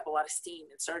picked up a lot of steam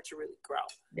and started to really grow.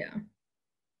 Yeah.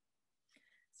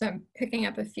 So I'm picking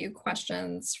up a few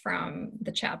questions from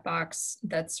the chat box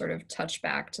that sort of touch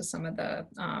back to some of the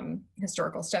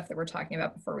historical stuff that we're talking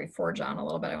about before we forge on a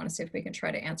little bit. I want to see if we can try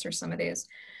to answer some of these.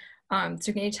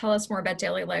 So can you tell us more about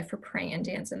daily life for praying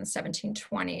Indians in the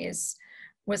 1720s?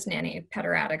 Was Nanny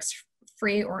Peter Attucks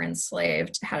free or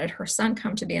enslaved? How did her son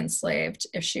come to be enslaved?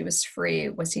 If she was free,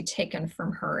 was he taken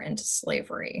from her into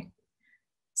slavery?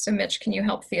 So Mitch, can you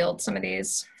help field some of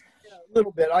these? Yeah, a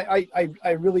little bit.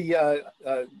 I really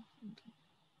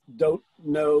don't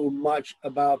know much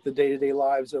about the day-to-day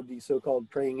lives of the so-called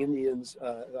praying Indians.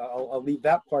 I'll leave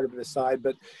that part of it aside.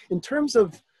 But in terms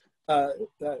of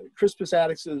Crispus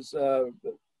Attucks's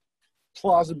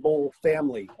plausible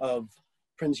family of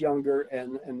Prince Younger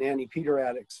and Nanny Peter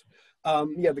Attucks,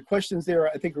 yeah, the questions there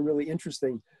I think are really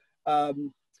interesting.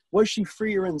 Was she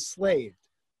free or enslaved?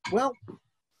 Well,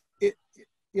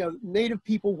 Native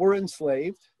people were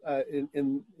enslaved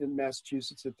in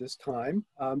Massachusetts at this time,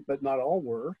 but not all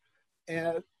were.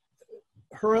 And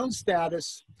her own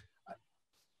status,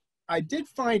 I did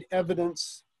find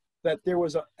evidence that there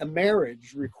was a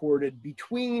marriage recorded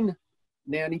between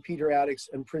Nanny Peter Attucks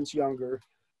and Prince Younger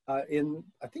in,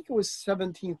 I think it was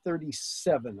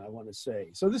 1737, I want to say.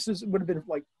 So this would have been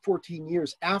like 14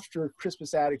 years after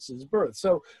Crispus Attucks's birth.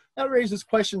 So that raises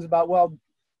questions about, well,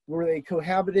 were they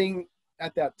cohabiting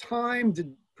at that time?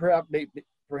 Did he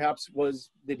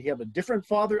have a different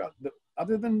father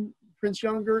other than Prince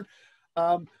Younger?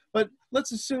 But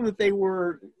let's assume that they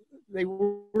were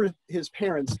his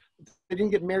parents. They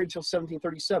didn't get married until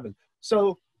 1737.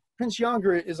 So Prince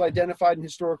Younger is identified in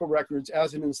historical records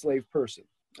as an enslaved person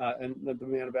and the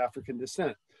man of African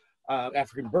descent,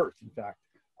 African birth, in fact.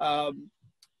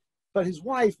 But his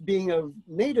wife, being of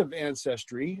native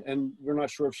ancestry, and we're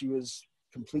not sure if she was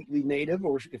completely native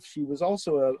or if she was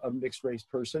also a mixed race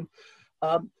person,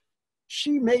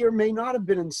 she may or may not have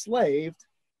been enslaved.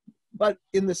 But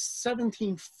in the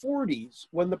 1740s,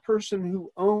 when the person who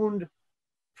owned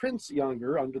Prince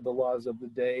Younger under the laws of the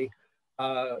day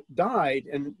died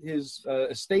and his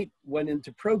estate went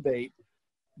into probate,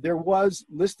 there was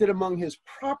listed among his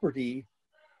property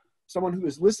someone who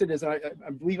was listed as, I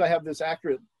believe I have this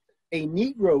accurate, a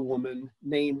Negro woman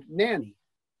named Nanny.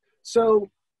 So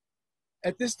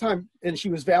at this time, and she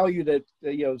was valued at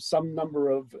some number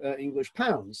of English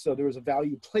pounds, so there was a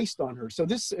value placed on her. So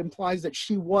this implies that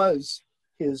she was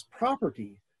his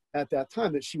property at that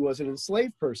time, that she was an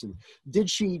enslaved person. Did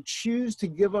she choose to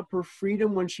give up her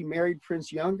freedom when she married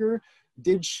Prince Younger?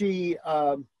 Did she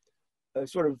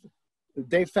sort of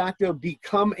de facto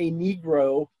become a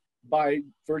Negro by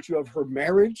virtue of her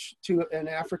marriage to an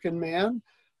African man?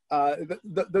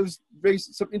 Those raise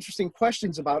some interesting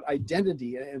questions about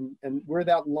identity and where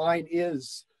that line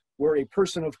is, where a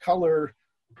person of color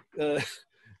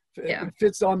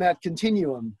fits on that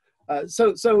continuum.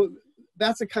 So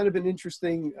that's a kind of an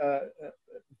interesting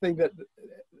thing that,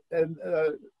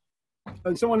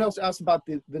 and someone else asked about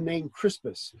the name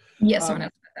Crispus. Yes, someone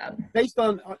asked about that. Based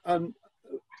on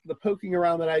the poking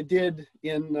around that I did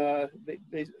in the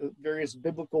various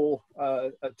biblical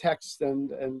texts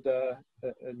and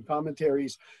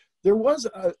commentaries, there was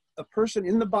a person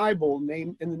in the Bible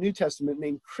named, in the New Testament,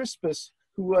 named Crispus,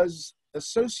 who was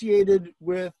associated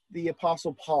with the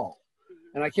Apostle Paul.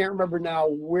 And I can't remember now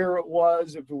where it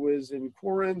was, if it was in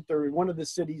Corinth or one of the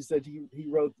cities that he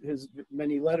wrote his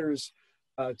many letters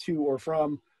to or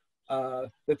from.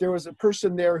 That there was a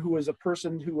person there who was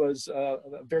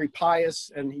very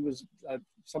pious, and he was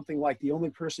something like the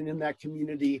only person in that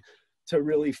community to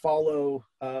really follow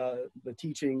the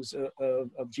teachings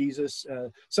of Jesus.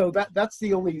 So that's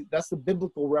the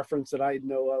biblical reference that I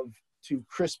know of to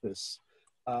Crispus.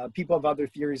 People have other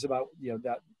theories about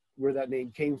where that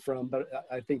name came from, but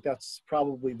I think that's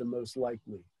probably the most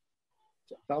likely.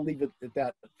 So I'll leave it at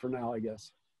that for now, I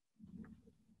guess.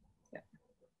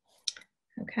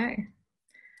 Okay.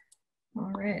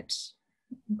 All right.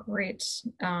 Great.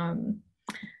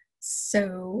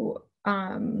 So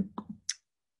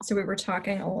we were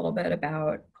talking a little bit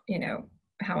about,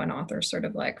 how an author sort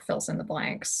of like fills in the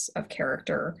blanks of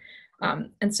character.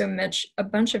 And so Mitch, a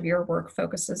bunch of your work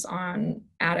focuses on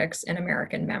Attucks in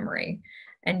American memory.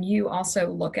 And you also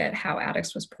look at how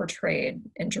Attucks was portrayed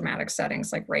in dramatic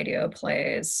settings like radio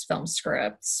plays, film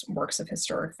scripts, works of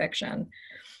historic fiction.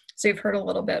 So you've heard a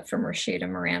little bit from Rasheed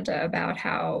and Miranda about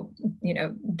how,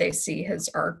 they see his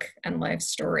arc and life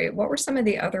story. What were some of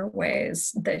the other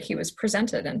ways that he was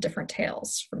presented in different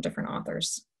tales from different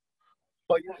authors?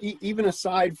 Well, even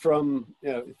aside from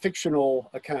fictional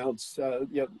accounts,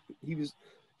 he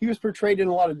was portrayed in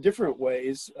a lot of different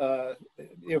ways.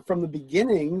 From the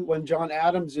beginning, when John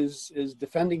Adams is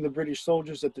defending the British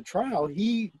soldiers at the trial,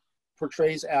 he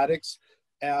portrays Attucks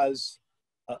as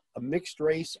a mixed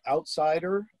race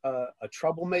outsider, a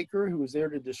troublemaker who was there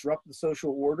to disrupt the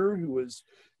social order, who was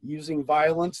using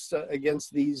violence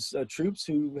against these troops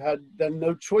who had then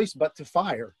no choice but to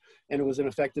fire. And it was an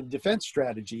effective defense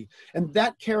strategy. And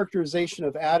that characterization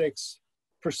of Attucks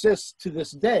persists to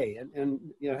this day, and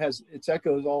you know, has its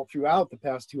echoes all throughout the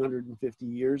past 250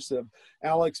 years of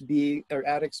Attucks being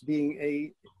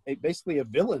basically a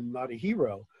villain, not a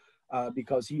hero,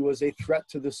 because he was a threat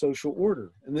to the social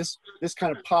order. And this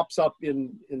kind of pops up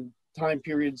in time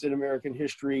periods in American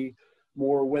history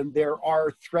more when there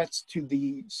are threats to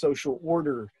the social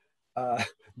order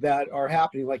that are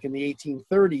happening, like in the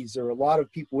 1830s. There are a lot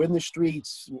of people in the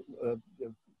streets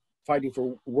fighting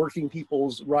for working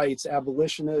people's rights,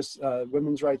 abolitionists,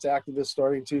 women's rights activists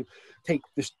starting to take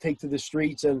to the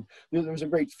streets, and there's a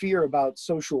great fear about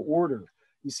social order.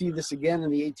 You see this again in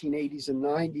the 1880s and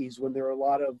 90s when there are a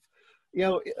lot of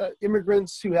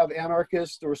immigrants who have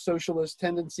anarchist or socialist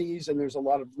tendencies, and there's a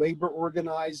lot of labor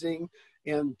organizing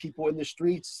and people in the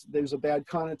streets. There's a bad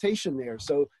connotation there.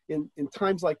 So in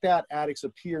times like that, Attucks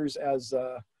appears as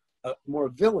more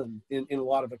villain in a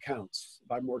lot of accounts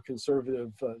by more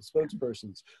conservative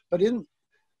spokespersons. But in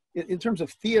terms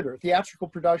of theatrical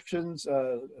productions,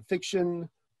 fiction,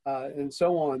 and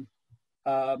so on,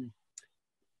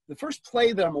 the first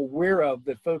play that I'm aware of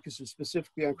that focuses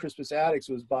specifically on Crispus Attucks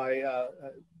was by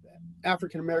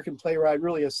African-American playwright,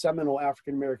 really a seminal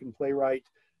African-American playwright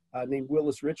named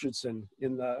Willis Richardson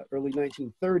in the early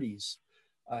 1930s.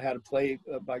 Had a play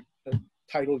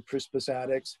titled Crispus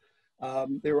Attucks.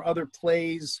 There were other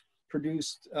plays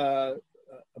produced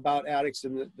about Attucks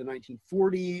in the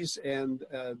 1940s and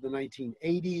the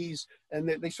 1980s, and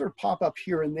they sort of pop up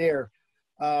here and there.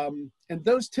 And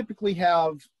those typically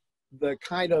have the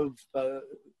kind of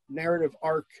narrative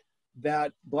arc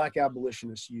that Black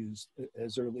abolitionists used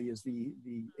as early as the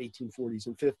 1840s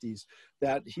and 50s.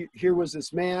 That here was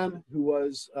this man who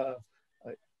was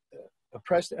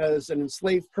oppressed as an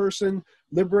enslaved person,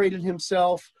 liberated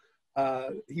himself.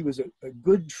 He was a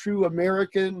good, true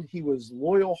American. He was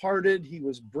loyal-hearted. He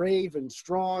was brave and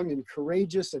strong and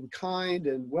courageous and kind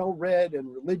and well-read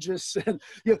and religious. And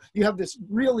you have this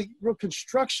real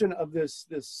construction of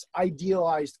this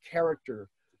idealized character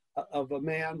of a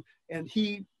man. And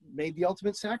he made the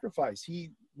ultimate sacrifice.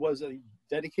 He was a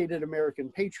dedicated American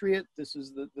patriot. This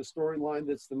is the storyline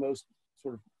that's the most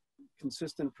sort of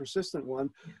consistent, persistent one.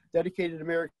 Dedicated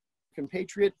American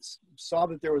patriot, saw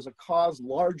that there was a cause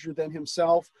larger than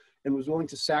himself and was willing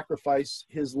to sacrifice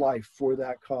his life for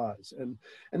that cause. And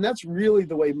that's really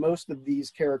the way most of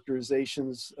these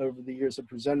characterizations over the years have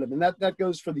presented them. And that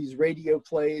goes for these radio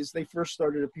plays. They first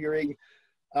started appearing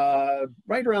right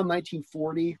around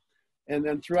 1940. And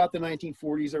then throughout the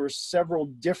 1940s, there were several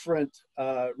different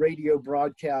radio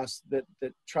broadcasts that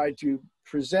tried to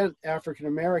present African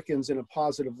Americans in a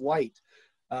positive light.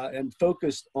 And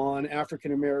focused on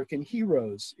African-American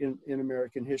heroes in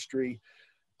American history.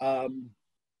 And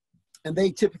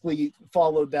they typically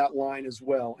followed that line as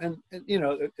well. And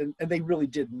they really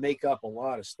did make up a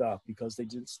lot of stuff because they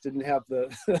just didn't have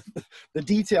the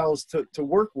details to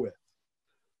work with.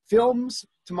 Films,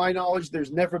 to my knowledge,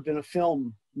 there's never been a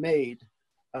film made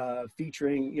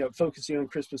featuring, focusing on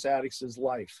Crispus Attucks'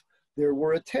 life. There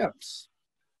were attempts.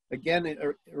 Again,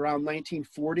 around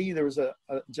 1940, there was a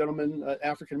gentleman,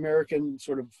 African-American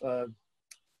sort of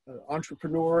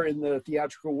entrepreneur in the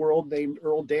theatrical world named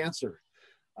Earl Dancer.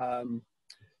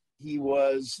 He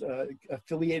was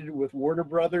affiliated with Warner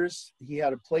Brothers. He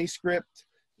had a play script.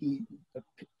 He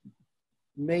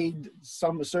made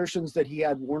some assertions that he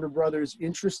had Warner Brothers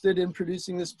interested in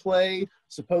producing this play.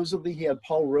 Supposedly, he had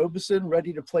Paul Robeson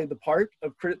ready to play the part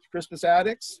of Crispus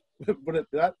Attucks. Would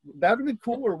that have been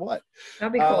cool or what?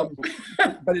 That'd be cool.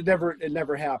 But it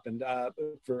never happened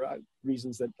for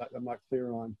reasons that I'm not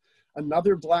clear on.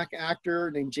 Another Black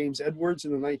actor named James Edwards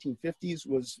in the 1950s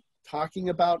was talking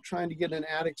about trying to get an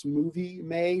Attucks movie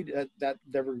made. That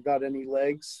never got any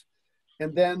legs.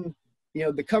 And then,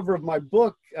 the cover of my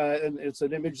book, and it's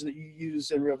an image that you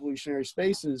use in Revolutionary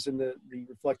Spaces in the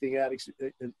Reflecting Attucks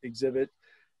exhibit,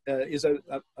 is a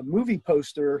movie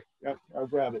poster. I'll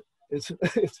grab it.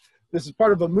 This is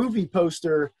part of a movie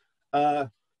poster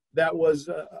that was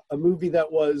a movie that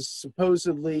was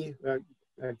supposedly, I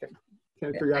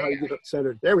can't figure out how to get it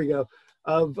centered. There we go.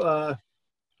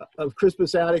 Of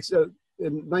Crispus Attucks in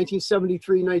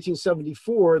 1973,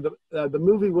 1974. The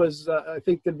movie was, I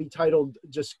think, going to be titled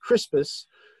just Crispus.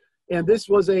 And this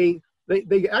was they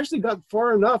actually got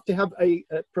far enough to have a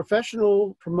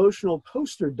professional promotional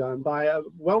poster done by a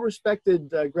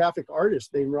well-respected graphic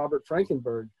artist named Robert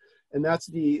Frankenberg. And that's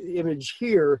the image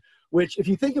here, which if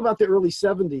you think about the early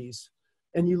 70s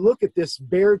and you look at this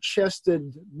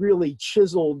bare-chested, really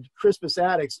chiseled Crispus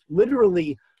Attucks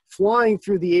literally flying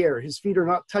through the air, his feet are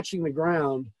not touching the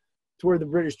ground toward the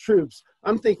British troops,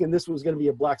 I'm thinking this was going to be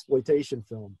a blaxploitation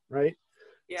film, right?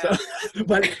 Yeah. So,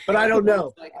 but I don't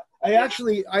know. I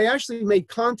actually made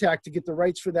contact to get the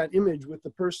rights for that image with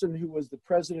the person who was the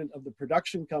president of the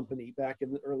production company back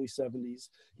in the early 70s.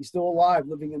 He's still alive,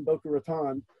 living in Boca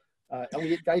Raton.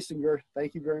 Elliot Geisinger,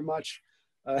 thank you very much.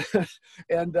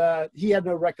 And he had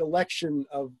no recollection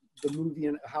of the movie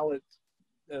and how it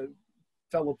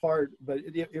fell apart, but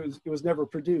it was never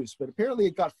produced. But apparently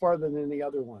it got farther than any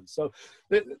other one. So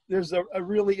there's a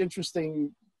really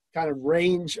interesting kind of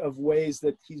range of ways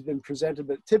that he's been presented,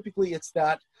 but typically it's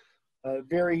that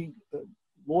very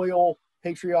loyal,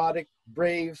 patriotic,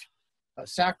 brave,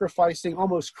 sacrificing,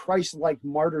 almost Christ-like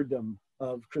martyrdom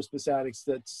of Crispus Attucks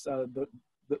that's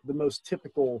the most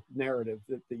typical narrative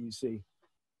that you see.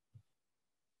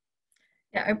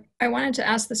 Yeah, I wanted to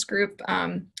ask this group,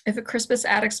 if a Crispus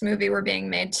Attucks movie were being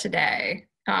made today,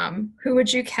 who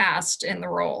would you cast in the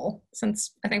role?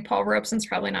 Since I think Paul Robeson's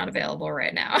probably not available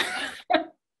right now.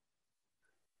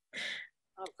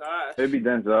 Oh gosh. Maybe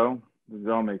Denzel.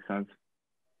 Denzel makes sense.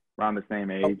 Around the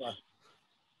same age.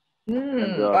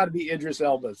 Got to be Idris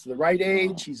Elba. It's the right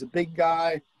age. He's a big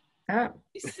guy. Oh.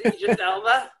 Idris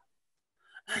Elba.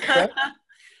 Okay.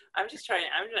 I'm actually trying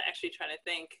to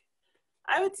think.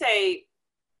 I would say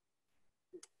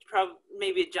probably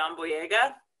maybe John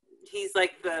Boyega. He's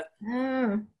like the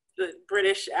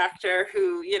British actor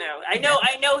who, you know, I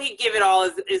know he'd give it all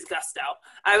his gusto.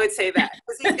 I would say that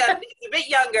because he's a bit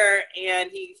younger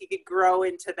and he could grow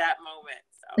into that moment.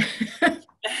 So.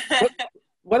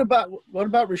 What about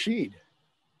Rasheed?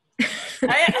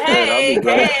 Hey.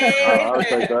 I'll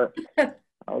take that.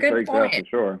 I'll take that for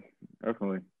sure.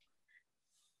 Definitely.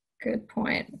 Good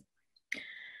point.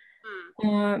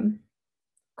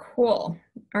 Cool.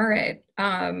 All right.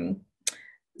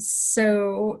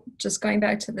 So just going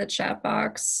back to the chat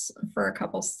box for a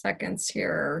couple seconds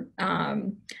here.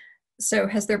 So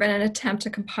has there been an attempt to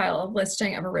compile a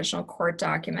listing of original court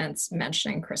documents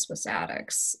mentioning Crispus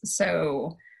Attucks?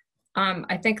 So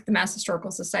I think the Mass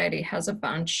Historical Society has a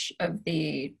bunch of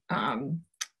the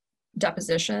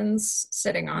depositions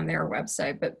sitting on their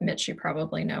website, but Mitch, you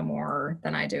probably know more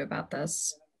than I do about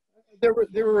this. There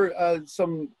were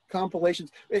some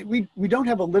compilations. We don't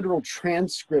have a literal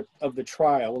transcript of the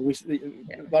trial. A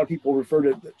lot of people refer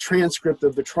to the transcript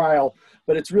of the trial,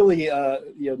 but it's really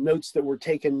notes that were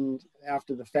taken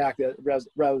after the fact,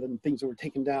 rather than things that were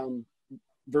taken down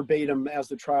verbatim as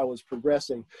the trial was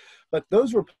progressing. But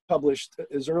those were published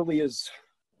as early as,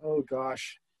 oh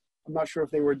gosh, I'm not sure if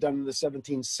they were done in the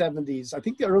 1770s. I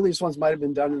think the earliest ones might have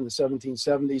been done in the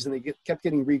 1770s, and they kept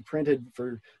getting reprinted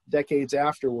for decades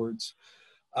afterwards.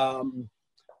 And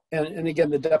again,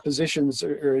 the depositions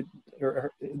are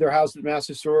they're housed at Mass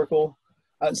Historical.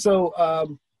 Yeah,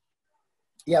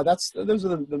 those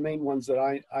are the main ones that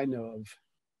I know of.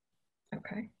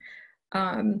 Okay.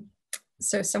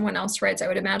 So someone else writes, I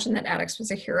would imagine that Attucks was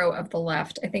a hero of the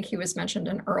left. I think he was mentioned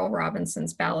in Earl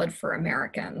Robinson's Ballad for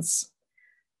Americans.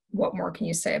 What more can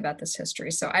you say about this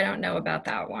history? So I don't know about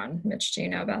that one. Mitch, do you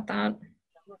know about that?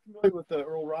 I'm not familiar with the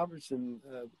Earl Robinson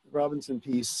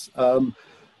piece.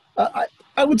 I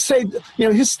would say,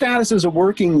 his status as a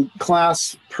working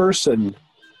class person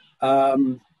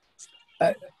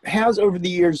has over the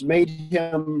years made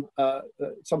him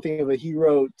something of a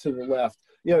hero to the left.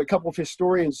 A couple of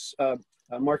historians,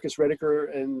 Marcus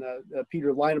Rediker and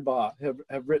Peter Leinebaugh,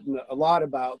 have written a lot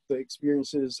about the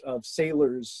experiences of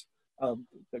sailors of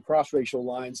the cross-racial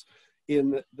lines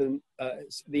in the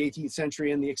 18th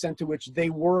century, and the extent to which they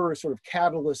were sort of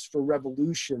catalysts for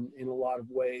revolution in a lot of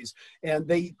ways. And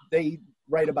they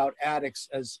write about Attucks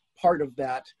as part of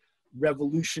that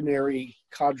revolutionary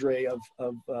cadre of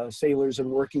sailors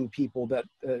and working people that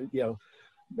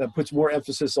that puts more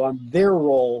emphasis on their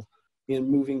role in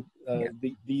moving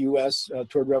the U.S.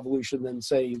 Toward revolution than,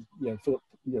 say, the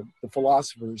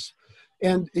philosophers.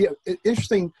 And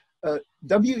interesting.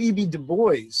 W.E.B. Du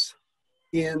Bois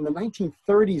in the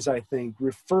 1930s, I think,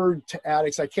 referred to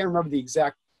Attucks. I can't remember the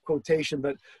exact quotation,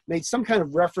 but made some kind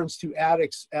of reference to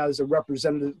Attucks as a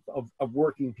representative of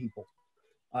working people.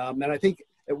 And I think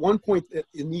at one point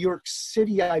in New York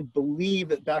City, I believe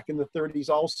that back in the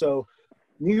 30s also,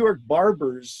 New York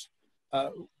barbers,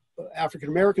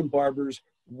 African-American barbers,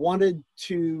 wanted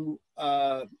to,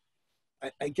 I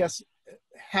guess,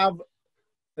 have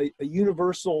a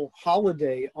universal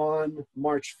holiday on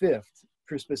March 5th,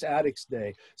 Crispus Attucks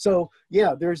Day. So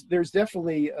yeah, there's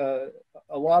definitely a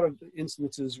lot of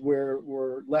instances where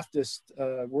leftist,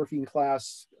 working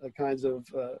class kinds of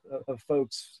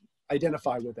folks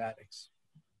identify with Attucks.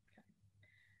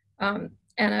 And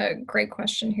a great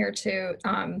question here too.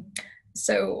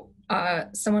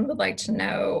 Someone would like to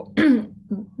know,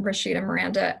 Rasheed and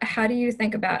Miranda, how do you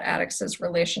think about Attucks's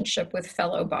relationship with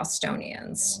fellow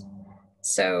Bostonians?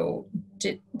 So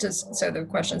the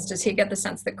question is, does he get the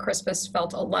sense that Crispus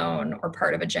felt alone or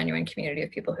part of a genuine community of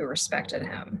people who respected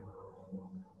him?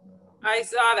 I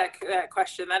saw that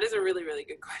question. That is a really, really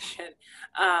good question.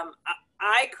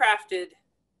 I crafted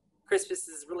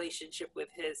Crispus's relationship with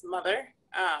his mother.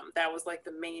 That was like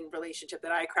the main relationship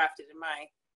that I crafted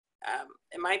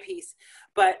in my piece.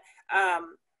 But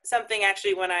something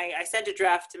actually, when I sent a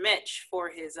draft to Mitch for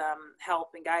his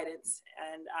help and guidance,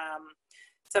 and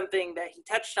something that he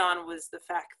touched on was the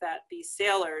fact that these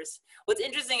sailors, what's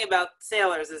interesting about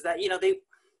sailors is that, you know, they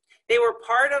were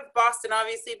part of Boston,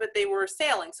 obviously, but they were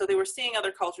sailing. So they were seeing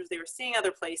other cultures, they were seeing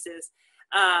other places.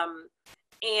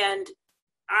 And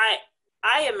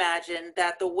I imagine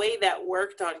that the way that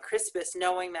worked on Crispus,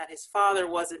 knowing that his father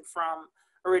wasn't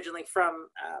originally from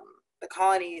the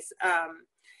colonies,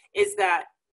 is that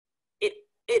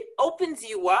it opens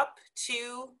you up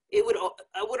to, it would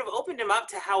have opened him up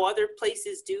to how other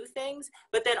places do things.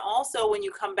 But then also when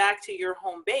you come back to your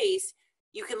home base,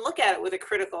 you can look at it with a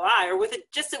critical eye, or with a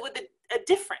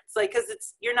difference, like,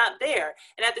 because you're not there.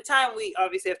 And at the time, we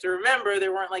obviously have to remember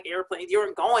there weren't like airplanes, you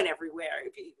weren't going everywhere.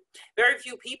 Very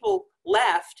few people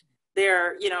left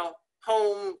their, you know,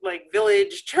 home, like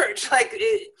village, church, like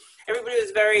everybody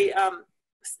was very,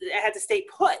 had to stay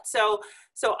put. So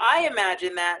I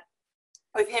imagine that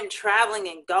with him traveling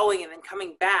and going and then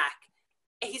coming back,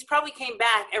 he's probably came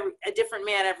back a different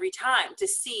man every time to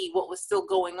see what was still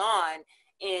going on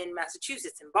in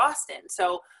Massachusetts and Boston.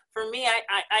 So for me,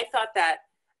 I thought that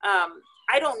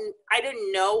I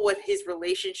didn't know what his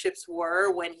relationships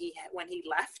were when he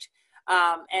left,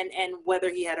 and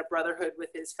whether he had a brotherhood with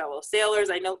his fellow sailors.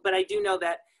 But I do know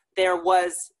that there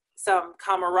was some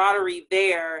camaraderie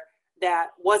there that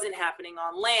wasn't happening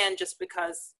on land, just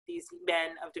because these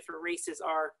men of different races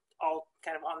are all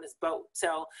kind of on this boat.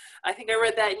 So I think I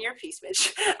read that in your piece,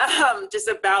 Mitch, just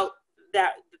about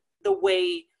that, the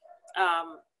way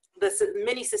the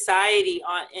mini society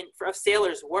of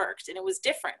sailors worked, and it was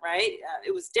different, right?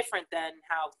 It was different than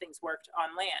how things worked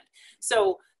on land.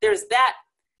 So there's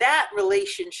that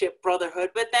relationship, brotherhood.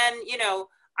 But then, you know,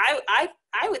 I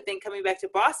would think, coming back to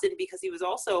Boston, because he was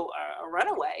also a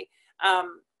runaway,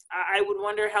 I would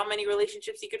wonder how many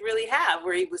relationships he could really have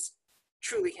where he was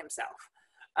truly himself.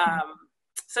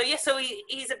 So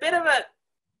he's a bit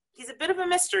of a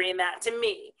mystery in that, to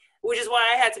me, which is why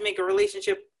I had to make the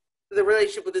relationship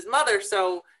with his mother.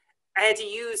 So I had to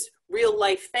use real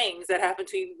life things that happen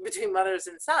between mothers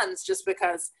and sons, just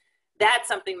because that's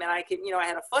something that I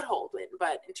had a foothold in.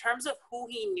 But in terms of who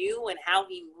he knew and how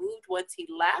he moved once he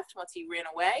left, once he ran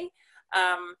away,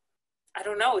 I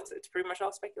don't know. It's pretty much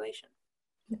all speculation.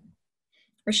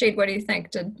 Rasheed, what do you think?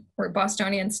 Were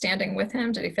Bostonians standing with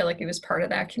him? Did he feel like he was part of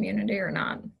that community or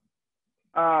not?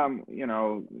 You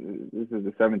know, this is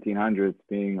the 1700s.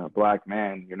 Being a black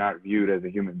man, you're not viewed as a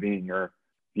human being. You're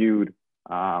viewed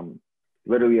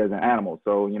literally as an animal.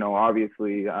 So, you know,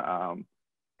 obviously,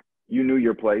 you knew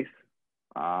your place.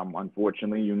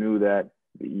 Unfortunately, you knew that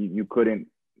you couldn't,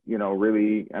 you know,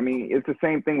 really. I mean, it's the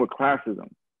same thing with classism.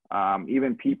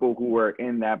 Even people who were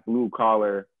in that blue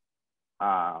collar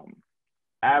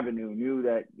avenue knew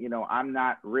that, you know, I'm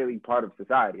not really part of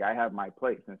society. I have my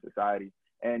place in society.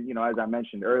 And, you know, as I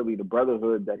mentioned earlier, the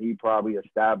brotherhood that he probably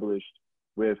established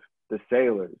with the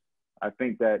sailors, I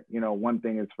think that, you know, one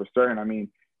thing is for certain. I mean,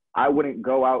 I wouldn't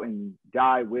go out and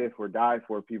die with or die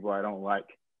for people I don't like.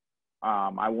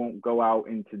 I won't go out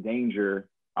into danger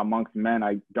amongst men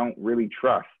I don't really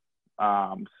trust.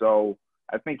 So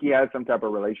I think he has some type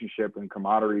of relationship and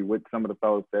camaraderie with some of the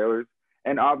fellow sailors,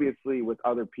 and obviously with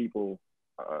other people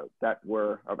that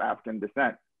were of African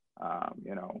descent.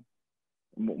 You know,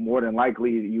 more than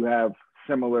likely you have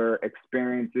similar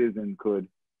experiences and could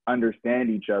understand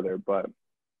each other. But,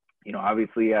 you know,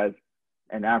 obviously as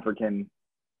an African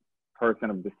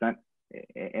person of descent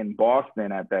in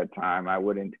Boston at that time, I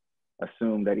wouldn't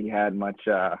assume that he had much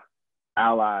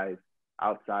allies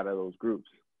outside of those groups.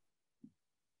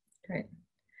 Great.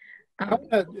 I want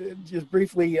to just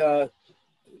briefly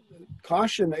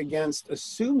caution against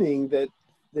assuming that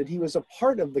he was a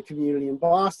part of the community in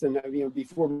Boston. I mean,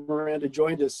 before Miranda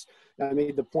joined us, I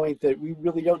made the point that we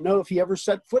really don't know if he ever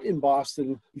set foot in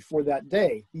Boston before that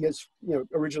day. He is, you know,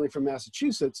 originally from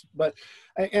Massachusetts,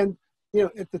 and you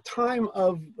know, at the time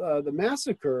of the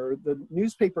massacre, the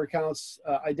newspaper accounts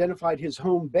identified his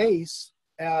home base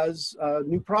as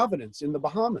New Providence in the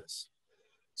Bahamas.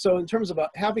 So in terms of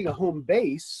having a home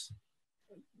base,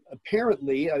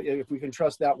 apparently, if we can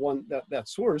trust that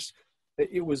source,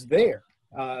 it was there.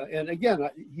 And again,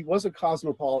 he was a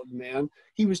cosmopolitan man.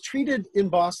 He was treated in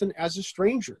Boston as a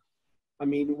stranger. I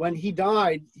mean, when he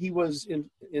died, he was in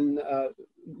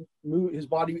his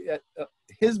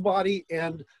body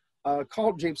and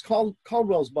James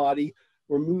Caldwell's body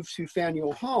were moved to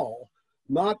Faneuil Hall,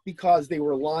 not because they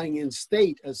were lying in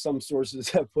state, as some sources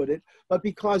have put it, but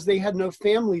because they had no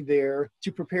family there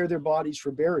to prepare their bodies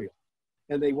for burial.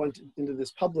 And they went into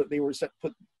this they were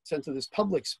sent to this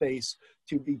public space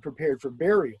to be prepared for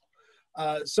burial.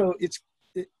 So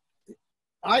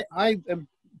I am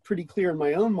pretty clear in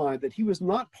my own mind that he was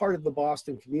not part of the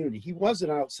Boston community. He was an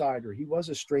outsider. He was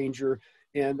a stranger.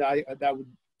 And that would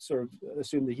sort of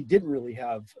assume that he didn't really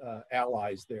have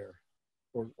allies there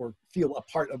or feel a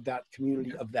part of that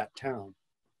community, of that town.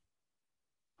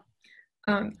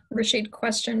 Rasheed,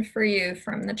 question for you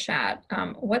from the chat.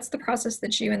 What's the process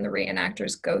that you and the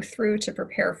reenactors go through to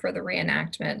prepare for the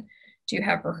reenactment? Do you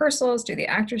have rehearsals? Do the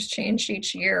actors change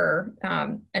each year?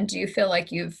 And do you feel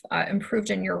like you've improved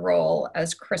in your role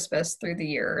as Crispus through the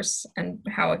years? And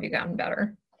how have you gotten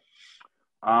better?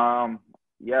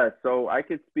 Yeah, so I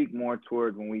could speak more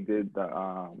toward when we did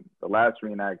the last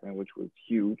reenactment, which was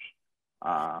huge.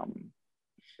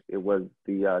 It was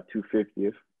the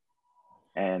 250th.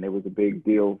 And it was a big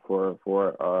deal for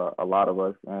a lot of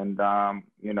us. And,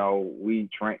 you know, we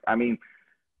trained, I mean,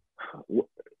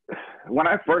 when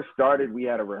I first started, we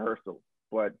had a rehearsal.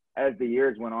 But as the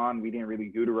years went on, we didn't really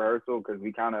do the rehearsal because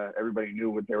everybody knew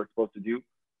what they were supposed to do.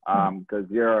 Because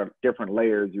there are different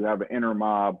layers. You have an inner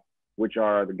mob, which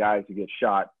are the guys who get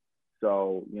shot.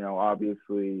 So, you know,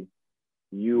 obviously,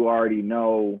 you already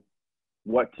know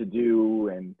what to do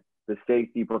and the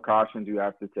safety precautions you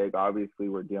have to take. Obviously,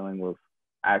 we're dealing with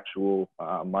actual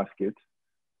muskets.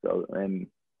 So, and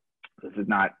this is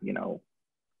not, you know,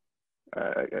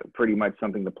 pretty much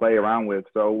something to play around with.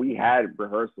 So we had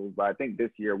rehearsals, but I think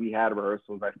this year we had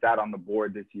rehearsals. I sat on the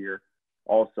board this year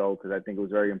also because I think it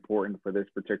was very important for this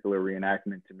particular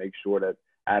reenactment to make sure that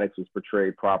Attucks was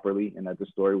portrayed properly and that the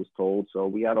story was told. So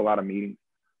we had a lot of meetings.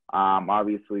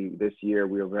 Obviously this year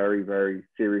we were very, very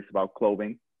serious about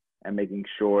clothing and making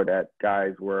sure that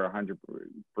guys were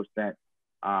 100%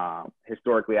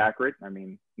 historically accurate. I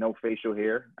mean, no facial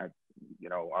hair. You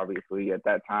know, obviously at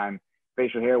that time,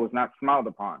 facial hair was not smiled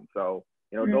upon. So,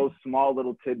 you know, those small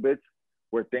little tidbits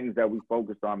were things that we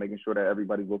focused on, making sure that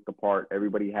everybody looked the part.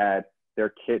 Everybody had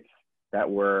their kits that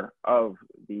were of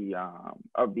the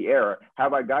era.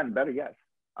 Have I gotten better? Yes.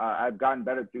 I've gotten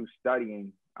better through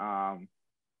studying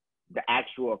the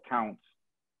actual accounts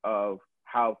of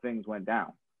how things went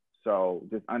down. So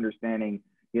just understanding,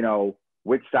 you know,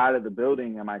 which side of the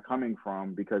building am I coming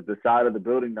from? Because the side of the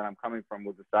building that I'm coming from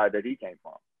was the side that he came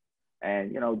from.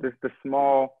 And, you know, just the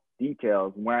small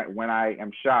details. When I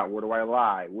am shot, where do I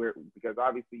lie? Because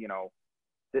obviously, you know,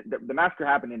 the massacre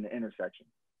happened in the intersection.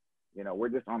 You know, we're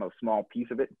just on a small piece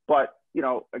of it. But, you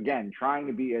know, again, trying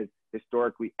to be as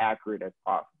historically accurate as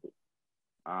possible,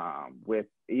 with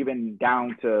even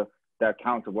down to the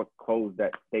accounts of what clothes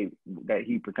that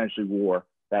he potentially wore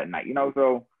that night. You know,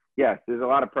 so yes, there's a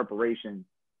lot of preparation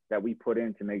that we put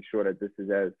in to make sure that this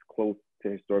is as close to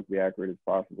historically accurate as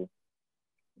possible.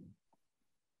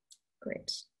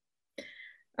 Great.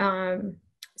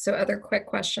 So other quick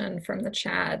question from the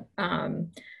chat.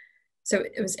 So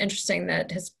it was interesting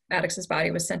that Attucks's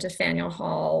body was sent to Faneuil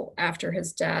Hall after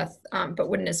his death, but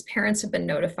wouldn't his parents have been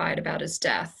notified about his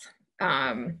death?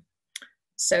 And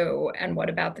what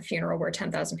about the funeral where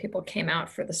 10,000 people came out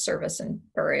for the service and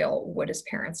burial? Would his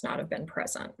parents not have been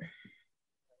present?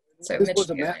 So this Mitch,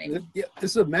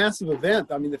 is a massive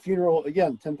event. I mean, the funeral,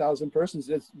 again, 10,000 persons.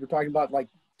 We're talking about like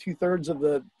 2/3 of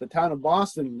the town of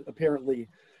Boston, apparently,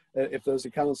 if those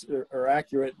accounts are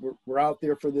accurate, were out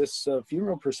there for this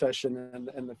funeral procession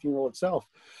and the funeral itself.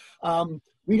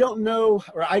 We don't know,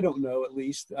 or I don't know at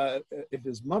least, if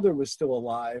his mother was still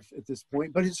alive at this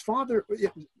point, but his father,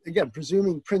 again,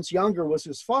 presuming Prince Younger was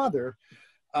his father,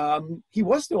 he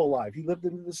was still alive. He lived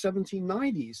into the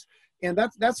 1790s. And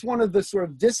that's one of the sort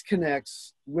of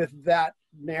disconnects with that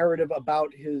narrative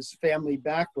about his family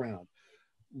background.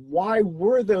 Why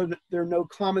were there no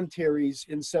commentaries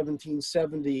in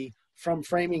 1770 from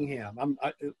Framingham?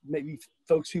 Maybe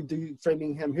folks who do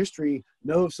Framingham history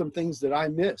know of some things that I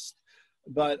missed,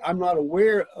 but I'm not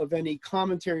aware of any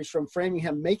commentaries from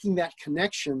Framingham making that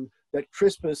connection that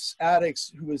Crispus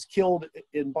Attucks, who was killed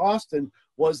in Boston,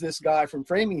 was this guy from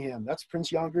Framingham. That's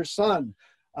Prince Younger's son.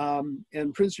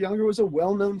 And Prince Younger was a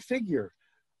well-known figure.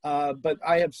 But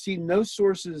I have seen no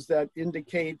sources that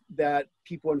indicate that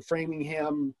people in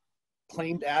Framingham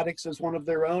claimed Attucks as one of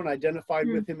their own, identified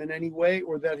with him in any way,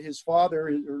 or that his father,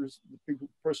 or the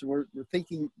person we're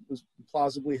thinking was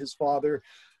plausibly his father,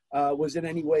 was in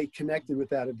any way connected with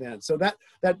that event. So that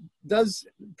does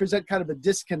present kind of a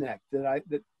disconnect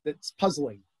that's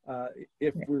puzzling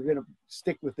if we're going to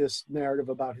stick with this narrative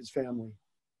about his family.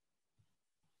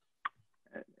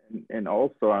 And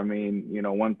also, I mean, you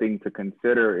know, one thing to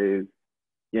consider is,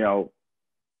 you know,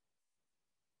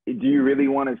 do you really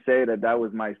want to say that that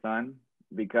was my son?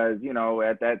 Because, you know,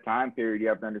 at that time period, you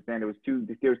have to understand there was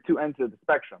two ends of the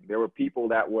spectrum. There were people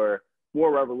that were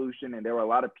for revolution, and there were a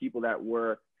lot of people that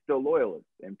were still loyalists.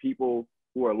 And people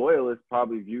who are loyalists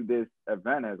probably view this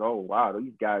event as, oh, wow,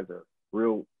 these guys are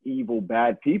real evil,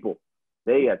 bad people.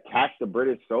 They attacked the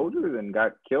British soldiers and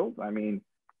got killed. I mean,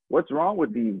 what's wrong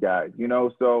with these guys? You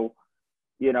know, so,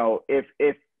 you know, if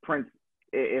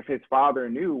his father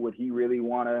knew, would he really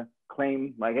want to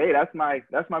claim like, hey, that's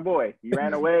my boy. He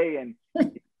ran away and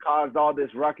he caused all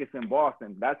this ruckus in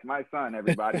Boston. That's my son,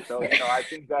 everybody. So, you know, I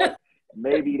think that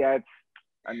maybe that's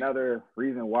another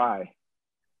reason why.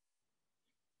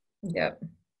 Yep.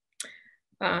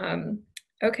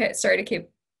 Okay, sorry to keep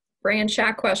bringing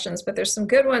chat questions, but there's some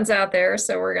good ones out there,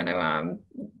 so we're going to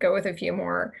go with a few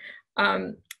more.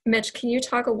 Mitch, can you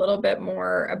talk a little bit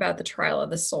more about the trial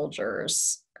of the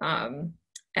soldiers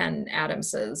and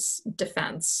Adams's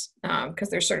defense? Because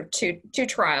there's sort of two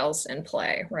trials in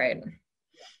play, right?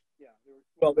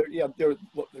 Well,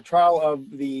 the trial of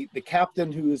the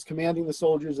captain who is commanding the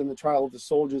soldiers and the trial of the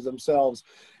soldiers themselves.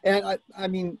 And I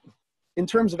mean, in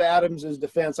terms of Adams's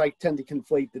defense, I tend to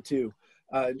conflate the two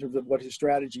in terms of what his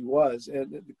strategy was.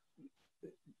 And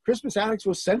Crispus Attucks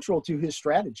was central to his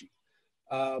strategy.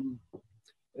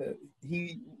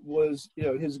 He was, you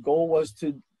know, his goal was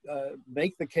to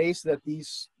make the case that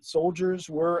these soldiers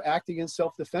were acting in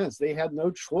self-defense. They had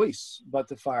no choice but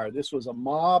to fire. This was a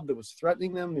mob that was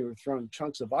threatening them. They were throwing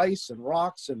chunks of ice and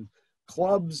rocks and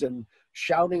clubs and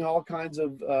shouting all kinds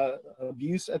of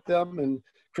abuse at them. And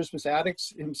Crispus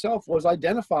Attucks himself was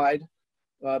identified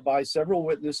by several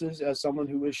witnesses as someone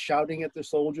who was shouting at the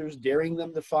soldiers, daring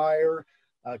them to fire,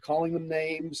 calling them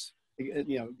names.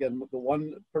 You know, again, the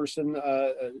one person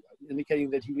indicating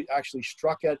that he actually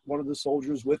struck at one of the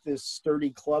soldiers with this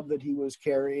sturdy club that he was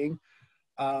carrying.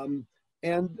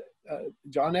 And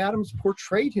John Adams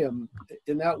portrayed him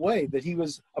in that way, that he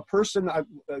was a person,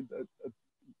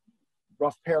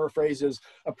 rough paraphrase is,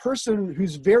 a person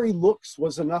whose very looks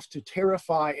was enough to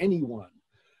terrify anyone.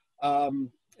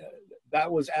 That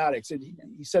was Attucks. And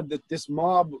he said that this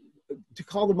mob, to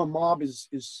call them a mob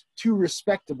is too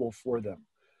respectable for them.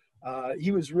 He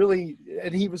was really,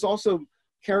 and he was also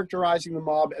characterizing the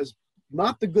mob as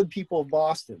not the good people of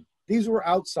Boston. These were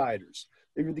outsiders.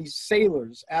 They were these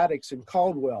sailors, Attucks and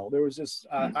Caldwell. There was this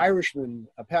Irishman,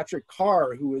 Patrick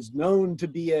Carr, who was known to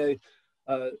be a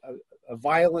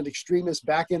violent extremist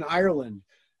back in Ireland.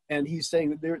 And he's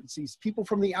saying that there's these people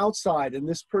from the outside, and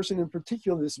this person in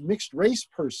particular, this mixed race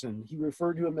person, he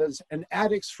referred to him as an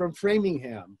Attucks from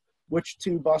Framingham, which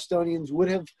to Bostonians would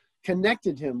have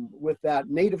connected him with that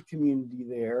native community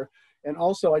there, and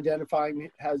also identifying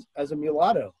as a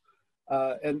mulatto.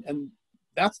 And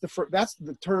that's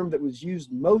the term that was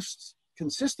used most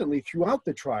consistently throughout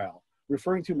the trial,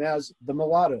 referring to him as the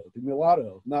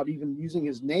mulatto, not even using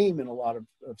his name in a lot of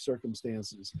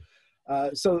circumstances.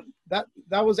 So that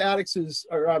was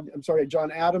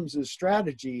John Adams's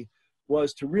strategy,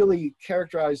 was to really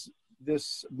characterize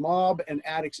this mob and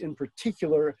Attucks in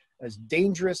particular as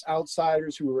dangerous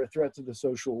outsiders who were a threat to the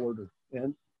social order,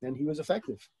 and he was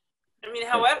effective. I mean,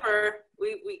 however,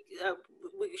 we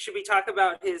should we talk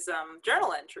about his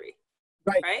journal entry?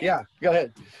 Right? Yeah. Go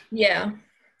ahead. Yeah.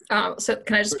 So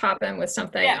can I just pop in with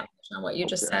something on what you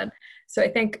just said? So I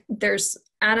think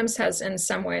Adams has in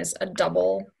some ways a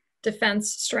double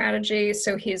defense strategy.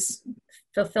 So he's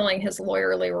fulfilling his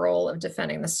lawyerly role of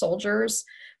defending the soldiers,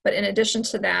 but in addition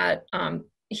to that,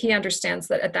 he understands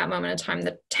that at that moment in time,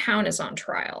 the town is on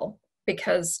trial,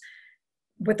 because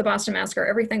with the Boston Massacre,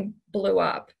 everything blew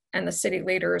up and the city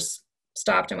leaders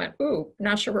stopped and went, ooh,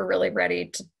 not sure we're really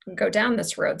ready to go down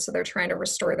this road. So they're trying to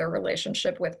restore their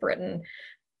relationship with Britain.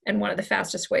 And one of the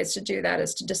fastest ways to do that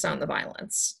is to disown the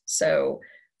violence. So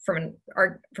from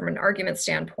an argument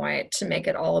standpoint, to make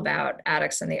it all about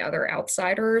Attucks and the other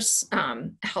outsiders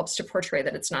helps to portray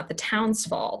that it's not the town's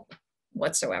fault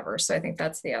whatsoever. So I think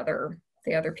that's the other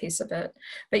the other piece of it.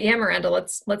 But yeah, Miranda,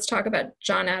 let's talk about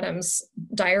John Adams'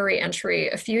 diary entry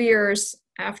a few years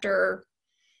after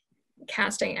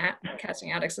casting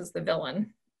Attucks as the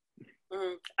villain.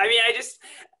 I mean,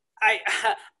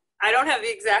 I don't have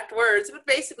the exact words, but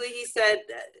basically he said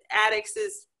Attucks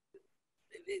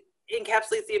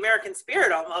encapsulates the American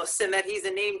spirit almost, and that he's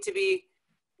a name to be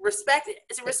respected,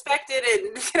 and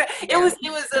it was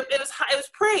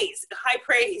praise, high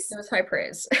praise. It was high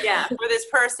praise. Yeah, for this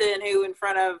person who, in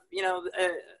front of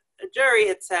a jury,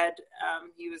 had said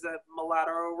he was a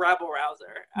mulatto rabble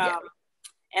rouser.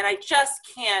 And I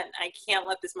can't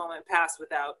let this moment pass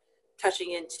without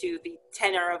touching into the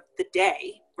tenor of the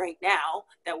day right now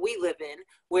that we live in,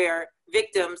 where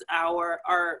victims are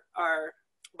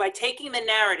by taking the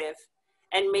narrative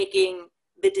and making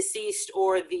the deceased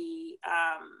or the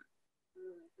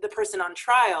person on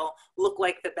trial look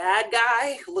like the bad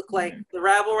guy, look like the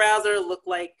rabble rouser, look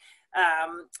like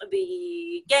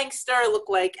the gangster, look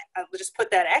like, just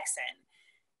put that X in.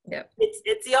 Yep.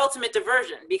 It's the ultimate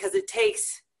diversion, because it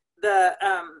takes the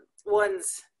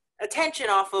one's attention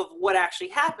off of what actually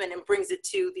happened and brings it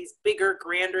to these bigger,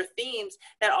 grander themes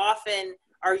that often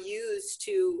are used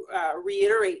to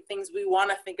reiterate things we want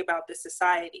to think about the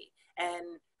society.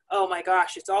 And oh my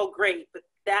gosh, it's all great, but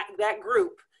that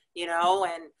group,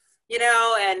 and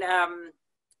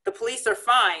the police are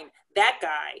fine, that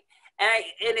guy.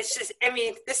 And it's just, I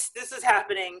mean, this is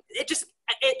happening.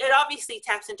 It obviously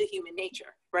taps into human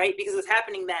nature, right? Because it's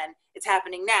happening then, it's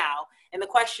happening now. And the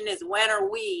question is, when are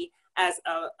we, as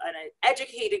an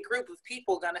educated group of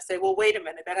people, going to say, well, wait a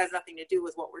minute, that has nothing to do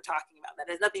with what we're talking about. That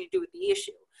has nothing to do with the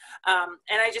issue.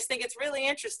 And I just think it's really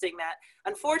interesting that,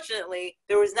 unfortunately,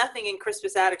 there was nothing in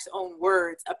Crispus Attucks' own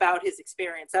words about his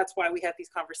experience. That's why we have these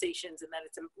conversations, and that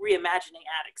it's reimagining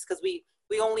Attucks, because we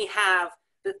only have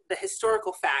the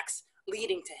historical facts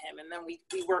leading to him, and then we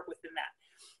work within that.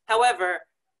 However,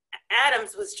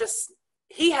 Adams was just,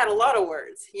 he had a lot of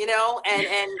words,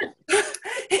 and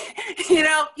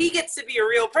he gets to be a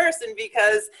real person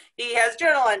because he has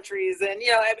journal entries, and,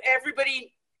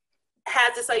 everybody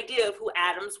has this idea of who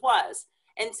Adams was.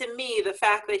 And to me, the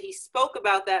fact that he spoke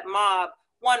about that mob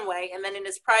one way, and then in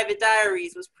his private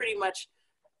diaries was pretty much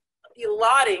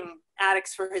lauding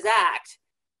Attucks for his act,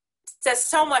 says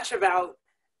so much about,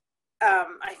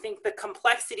 I think, the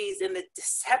complexities and the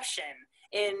deception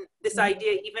in this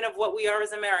idea, even of what we are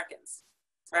as Americans,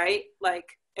 right?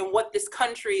 Like, and what this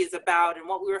country is about and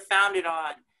what we were founded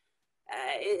on.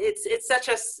 It's such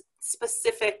a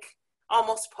specific,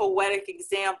 almost poetic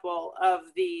example of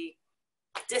the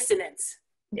dissonance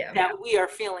that we are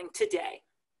feeling today.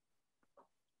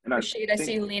 And Rasheed, I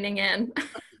see you leaning in.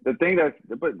 The thing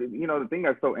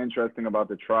that's so interesting about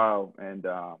the trial, and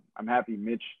I'm happy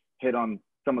Mitch hit on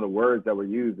some of the words that were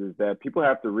used, is that people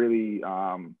have to really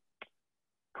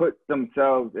put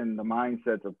themselves in the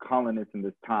mindsets of colonists in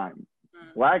this time.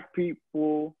 Black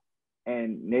people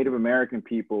and Native American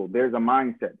people, there's a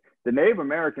mindset. The Native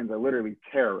Americans are literally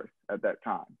terrorists at that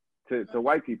time to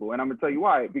white people. And I'm gonna tell you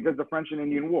why, because the French and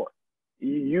Indian War.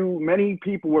 Many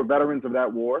people were veterans of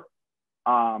that war.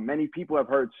 Many people have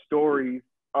heard stories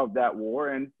of that war,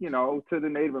 and to the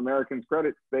Native Americans'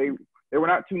 credit, they were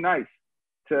not too nice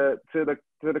to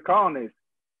the colonists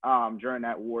during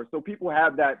that war. So people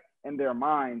have that in their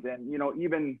minds, and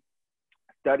even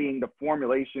studying the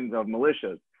formulations of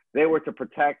militias, they were to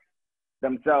protect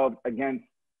themselves against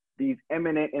these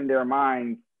imminent, in their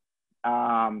minds,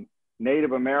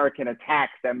 Native American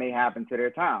attacks that may happen to their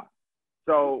town.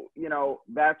 So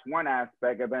that's one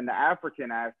aspect. And then the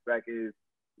African aspect is,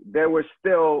 there were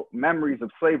still memories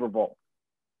of slave revolt.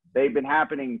 They've been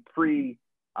happening pre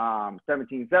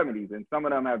 1770s, and some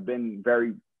of them have been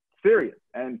very serious.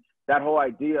 And that whole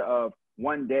idea of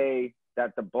one day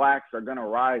that the blacks are going to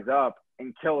rise up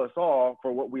and kill us all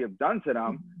for what we have done to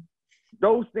them,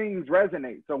 those things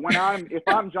resonate. So if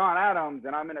I'm John Adams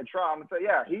and I'm in a trial, I'm going to say,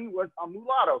 yeah, he was a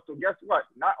mulatto. So guess what?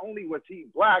 Not only was he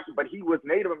black, but he was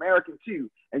Native American too.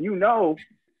 And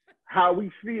how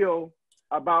we feel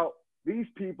about these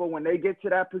people when they get to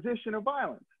that position of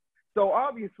violence. So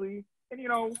obviously, and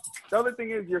the other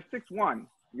thing is, you're 6'1".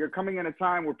 You're coming in a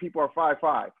time where people are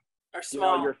 5'5". Are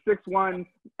small. You're 6'1",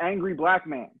 angry black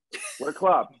man with a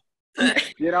club.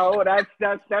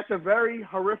 That's a very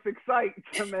horrific sight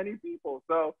to many people.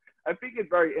 So I think it's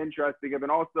very interesting. And then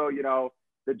also,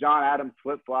 the John Adams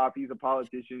flip-flop, he's a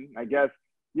politician. I guess,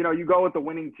 you go with the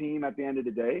winning team at the end of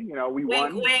the day. We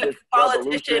wink, won. Wink,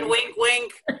 politician, wink,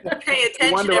 wink. Pay attention,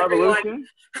 we won the everyone. revolution.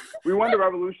 We won the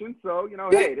revolution. So,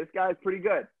 hey, this guy's pretty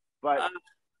good. But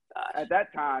at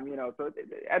that time, so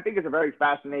I think it's a very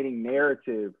fascinating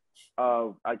narrative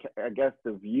of, I guess,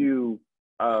 the view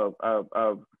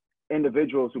of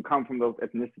individuals who come from those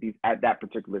ethnicities at that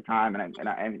particular time. And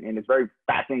it's very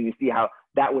fascinating to see how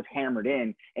that was hammered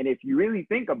in. And if you really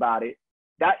think about it,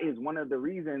 that is one of the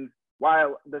reasons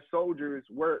why the soldiers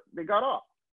they got off.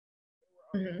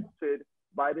 They were assaulted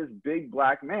by this big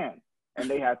black man, and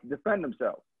they had to defend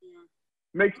themselves.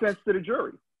 Makes sense to the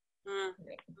jury.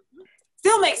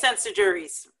 Still makes sense to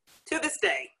juries to this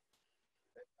day.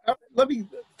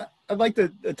 I'd like to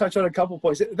touch on a couple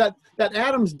points. That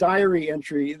Adams diary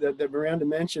entry that Miranda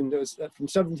mentioned, it was from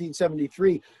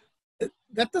 1773.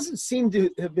 That doesn't seem to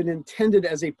have been intended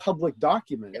as a public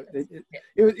document.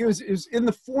 It was in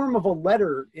the form of a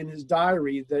letter in his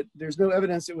diary that there's no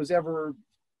evidence it was ever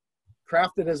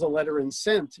crafted as a letter and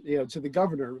sent, to the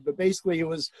governor. But basically, it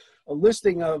was a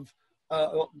listing of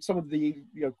some of the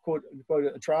quote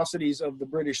unquote atrocities of the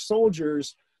British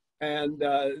soldiers, and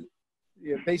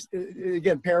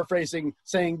again paraphrasing,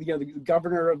 saying the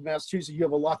governor of Massachusetts, you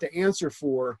have a lot to answer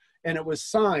for, and it was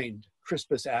signed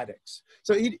Crispus Attucks.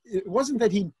 So it wasn't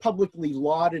that he publicly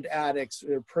lauded Attucks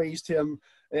or praised him,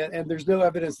 and there's no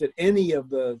evidence that any of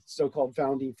the so-called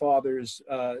founding fathers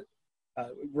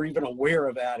were even aware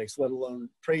of Attucks, let alone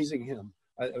praising him.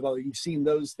 Although you've seen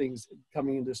those things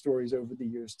coming into stories over the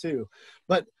years too.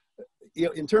 But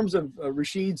in terms of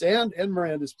Rasheed's and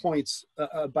Miranda's points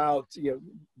about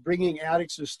bringing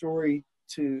Attucks' story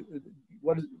to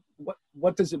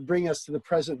what does it bring us to the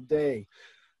present day,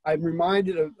 I'm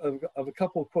reminded of a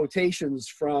couple of quotations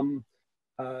from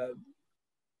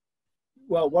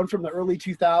one from the early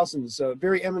 2000s, a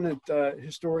very eminent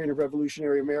historian of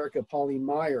revolutionary America, Pauline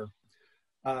Maier.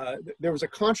 There was a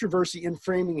controversy in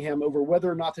Framingham over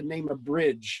whether or not to name a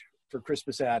bridge for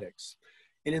Crispus Attucks.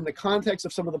 And in the context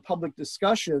of some of the public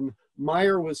discussion,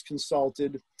 Maier was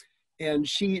consulted, and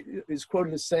she is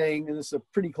quoted as saying, and this is a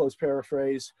pretty close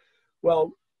paraphrase,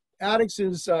 well, Attucks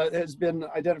has been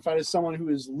identified as someone who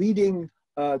is leading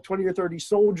 20 or 30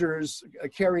 soldiers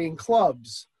carrying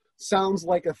clubs. Sounds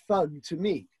like a thug to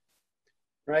me,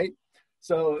 right?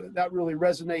 So that really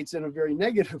resonates in a very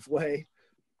negative way.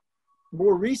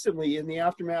 More recently, in the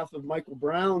aftermath of Michael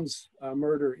Brown's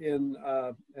murder in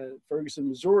Ferguson,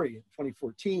 Missouri in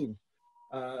 2014,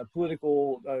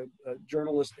 political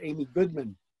journalist Amy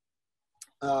Goodman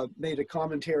made a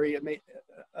commentary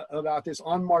about this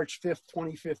on March 5th,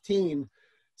 2015,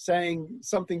 saying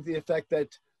something to the effect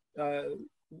that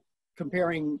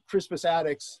comparing Crispus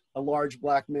Attucks, a large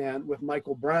black man, with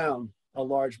Michael Brown, a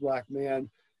large black man,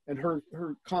 and her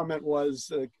comment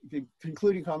was, the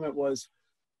concluding comment was,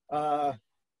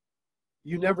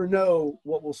 you never know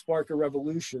what will spark a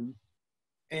revolution,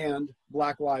 and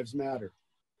Black Lives Matter.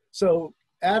 So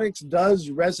Attucks does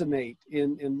resonate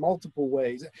in multiple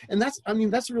ways. And that's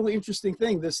a really interesting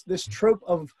thing, this trope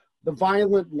of the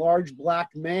violent, large black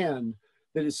man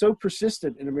that is so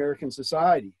persistent in American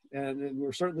society. And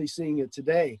we're certainly seeing it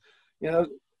today.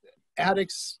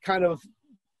 Attucks kind of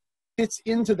fits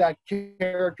into that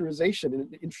characterization in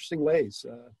interesting ways.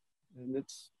 And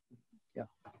it's,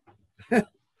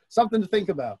 something to think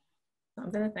about.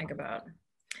 Something to think about.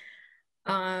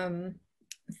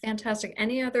 Fantastic.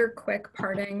 Any other quick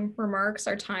parting remarks?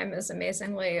 Our time is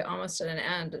amazingly almost at an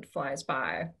end. It flies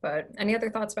by. But any other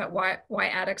thoughts about why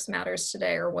Attucks matters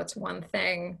today, or what's one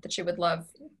thing that you would love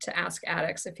to ask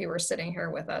Attucks if he were sitting here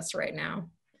with us right now?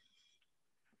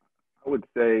 I would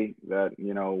say that,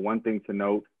 one thing to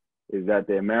note is that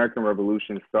the American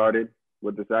Revolution started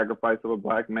with the sacrifice of a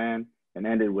black man and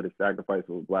ended with the sacrifice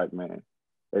of a black man.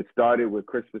 It started with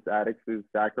Crispus Attucks'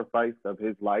 sacrifice of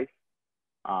his life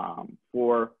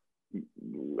for,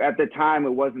 at the time, it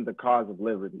wasn't the cause of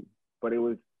liberty, but it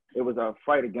was a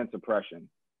fight against oppression.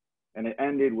 And it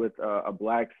ended with a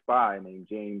black spy named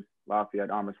James Lafayette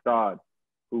Armistead,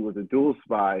 who was a dual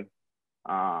spy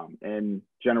in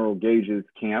General Gage's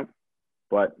camp,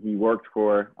 but he worked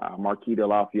for Marquis de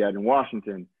Lafayette in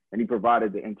Washington, and he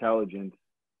provided the intelligence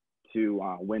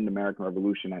to win the American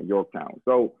Revolution at Yorktown.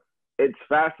 So it's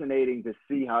fascinating to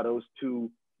see how those two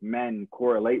men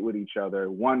correlate with each other.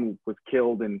 One was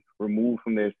killed and removed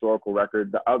from the historical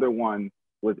record. The other one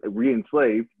was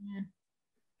re-enslaved. Yeah.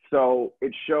 So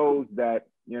it shows that,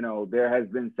 there has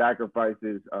been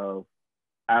sacrifices of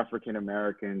African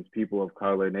Americans, people of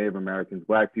color, Native Americans,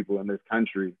 Black people in this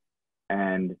country.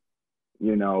 And,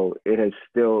 it's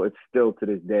still to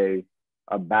this day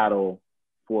a battle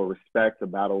for respect, a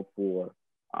battle for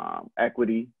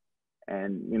equity,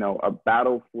 and, a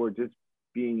battle for just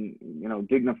being,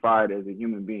 dignified as a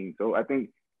human being. So I think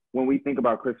when we think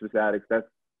about Crispus Attucks, that's,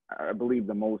 I believe,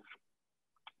 the most,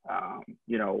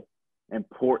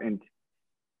 important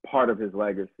part of his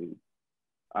legacy.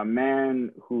 A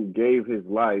man who gave his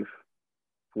life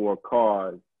for a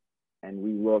cause, and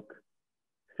we look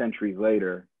centuries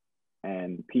later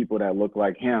and people that look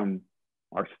like him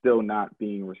are still not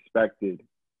being respected,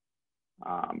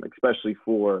 especially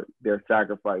for their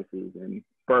sacrifices and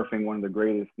birthing one of the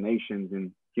greatest nations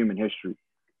in human history.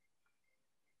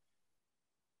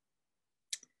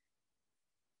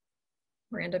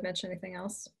 Miranda, Mitch, anything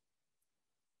else?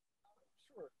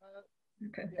 Sure.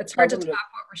 Okay, it's hard to top what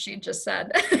Rasheed just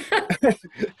said.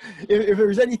 If there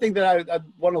was anything that I'd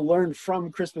want to learn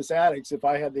from Crispus Attucks, if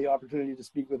I had the opportunity to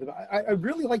speak with him, I'd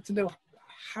really like to know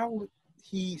how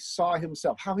he saw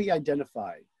himself, how he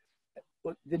identified.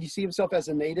 Did he see himself as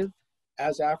a native,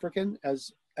 as African,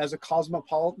 as a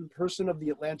cosmopolitan person of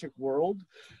the Atlantic world,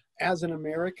 as an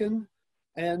American?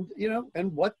 And, you know,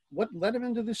 and what led him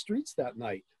into the streets that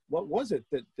night? What was it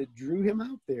that drew him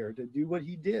out there to do what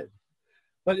he did?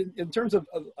 But in terms of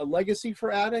a legacy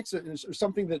for Attucks, or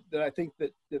something that I think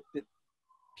that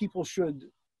people should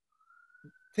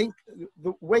think,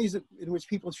 the ways in which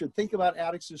people should think about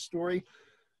Attucks' story,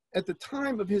 at the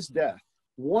time of his death,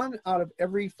 1 out of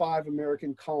every 5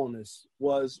 American colonists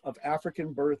was of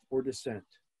African birth or descent.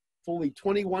 Fully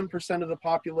 21% of the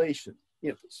population. You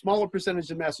know, smaller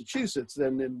percentage in Massachusetts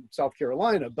than in South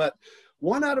Carolina, but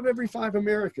 1 out of every 5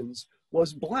 Americans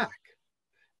was Black.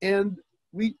 And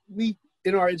we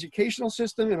in our educational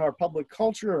system, in our public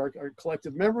culture, our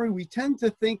collective memory, we tend to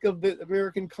think of the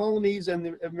American colonies and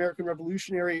the American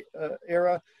Revolutionary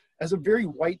era as a very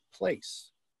white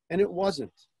place, and it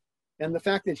wasn't. And the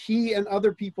fact that he and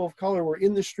other people of color were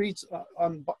in the streets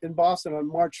in Boston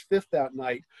on March 5th that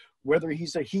night, whether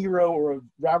he's a hero or a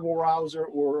rabble rouser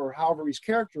or however he's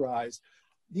characterized,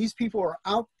 these people are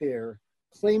out there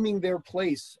claiming their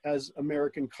place as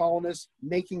American colonists,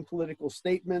 making political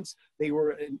statements. They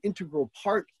were an integral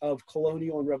part of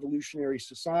colonial and revolutionary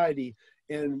society,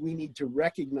 and we need to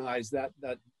recognize that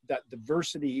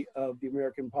diversity of the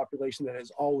American population that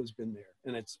has always been there,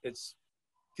 and it's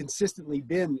consistently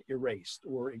been erased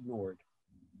or ignored.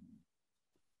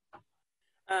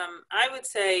 I would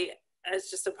say, as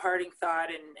just a parting thought,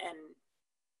 and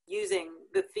using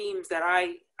the themes that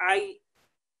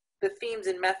the themes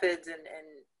and methods and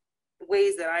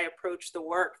ways that I approach the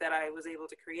work that I was able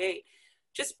to create,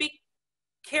 just be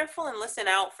careful and listen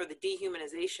out for the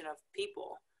dehumanization of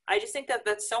people. I just think that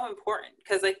that's so important,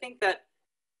 because I think that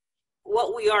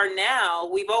what we are now,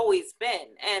 we've always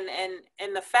been.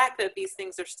 And the fact that these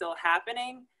things are still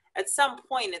happening, at some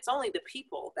point, it's only the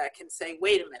people that can say,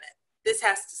 wait a minute, this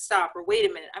has to stop, or wait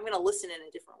a minute, I'm going to listen in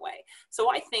a different way.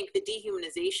 So I think the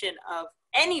dehumanization of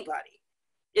anybody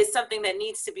is something that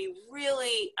needs to be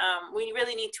really, we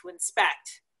really need to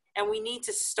inspect, and we need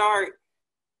to start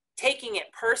taking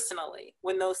it personally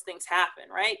when those things happen,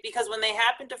 right? Because when they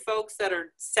happen to folks that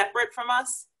are separate from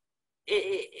us, and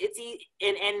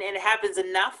it happens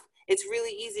enough, it's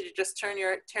really easy to just turn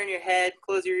your head,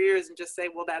 close your ears, and just say,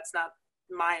 well, that's not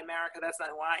my America, that's not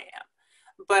who I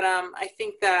am. But I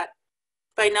think that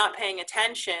by not paying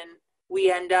attention, we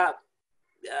end up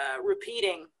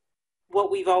repeating what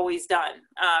we've always done.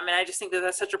 And I just think that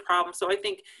that's such a problem. So I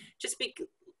think just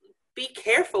be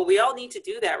careful. We all need to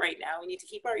do that right now. We need to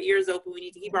keep our ears open. We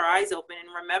need to keep our eyes open,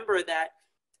 and remember that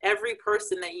every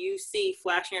person that you see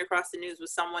flashing across the news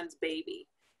was someone's baby.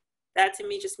 That to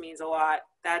me just means a lot.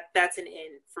 That's an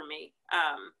in for me.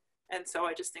 And so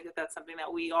I just think that that's something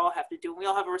that we all have to do. We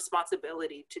all have a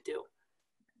responsibility to do.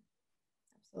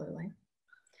 Absolutely.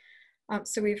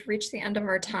 So we've reached the end of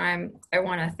our time. I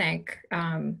want to thank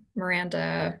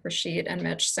Miranda, Rasheed, and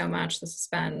Mitch so much. This has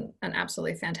been an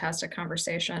absolutely fantastic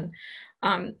conversation.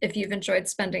 If you've enjoyed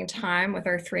spending time with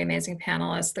our 3 amazing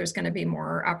panelists, there's going to be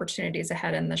more opportunities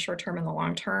ahead in the short term and the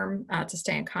long term to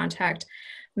stay in contact.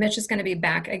 Mitch is going to be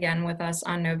back again with us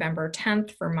on November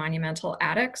 10th for Monumental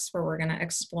Attucks, where we're going to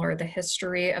explore the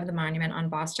history of the monument on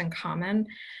Boston Common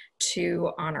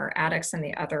to honor Attucks and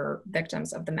the other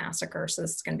victims of the massacre. So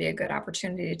this is going to be a good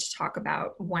opportunity to talk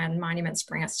about when monuments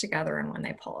bring us together and when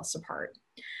they pull us apart.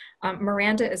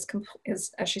 Miranda is,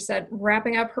 as she said,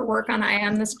 wrapping up her work on I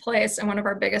Am This Place, and one of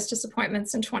our biggest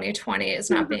disappointments in 2020 is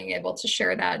not being able to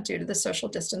share that due to the social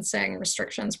distancing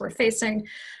restrictions we're facing.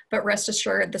 But rest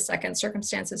assured, the second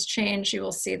circumstances change, you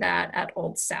will see that at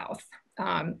Old South.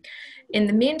 In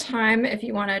the meantime, if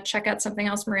you want to check out something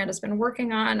else Miranda's been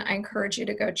working on, I encourage you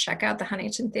to go check out the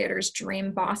Huntington Theater's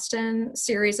Dream Boston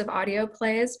series of audio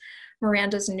plays.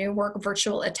 Miranda's new work,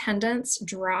 Virtual Attendance,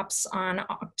 drops on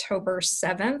October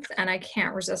 7th, and I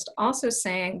can't resist also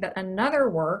saying that another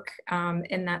work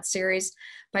in that series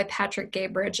by Patrick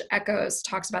Gaybridge, Echoes,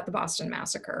 talks about the Boston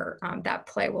Massacre. That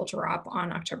play will drop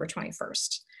on October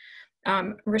 21st.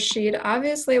 Rasheed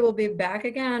obviously will be back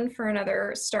again for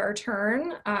another star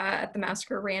turn at the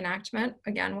Massacre Reenactment,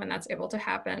 again, when that's able to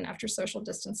happen after social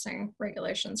distancing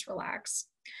regulations relax.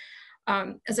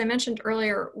 As I mentioned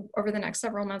earlier, over the next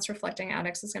several months, Reflecting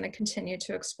Attucks is going to continue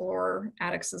to explore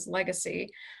Attucks's legacy.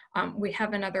 We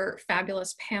have another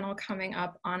fabulous panel coming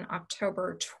up on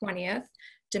October 20th,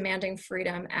 Demanding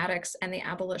Freedom, Attucks and the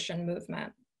Abolition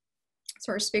Movement.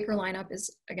 So our speaker lineup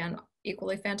is, again,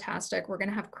 equally fantastic. We're going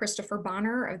to have Christopher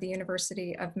Bonner of the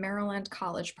University of Maryland,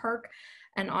 College Park,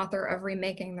 and author of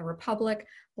Remaking the Republic,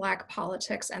 Black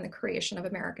Politics and the Creation of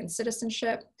American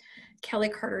Citizenship. Kelly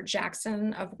Carter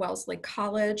Jackson of Wellesley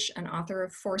College, and author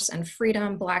of Force and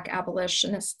Freedom, Black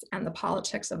Abolitionists and the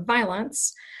Politics of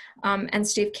Violence. And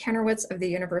Steve Kannerwitz of the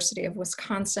University of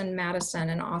Wisconsin-Madison,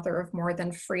 and author of More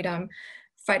Than Freedom,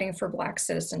 Fighting for Black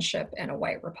Citizenship in a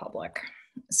White Republic.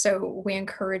 So we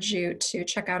encourage you to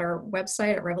check out our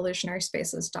website at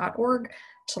revolutionaryspaces.org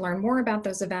to learn more about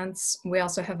those events. We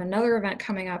also have another event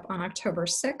coming up on October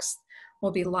 6th.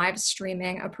 We'll be live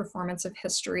streaming a performance of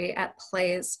history at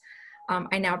Plays.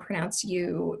 I Now Pronounce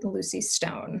You, Lucy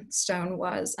Stone. Stone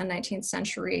was a 19th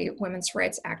century women's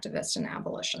rights activist and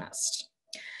abolitionist.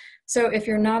 So if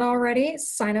you're not already,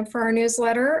 sign up for our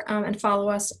newsletter and follow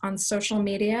us on social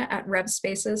media at Rev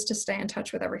Spaces to stay in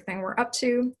touch with everything we're up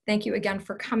to. Thank you again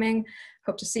for coming.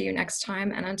 Hope to see you next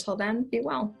time. And until then, be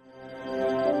well.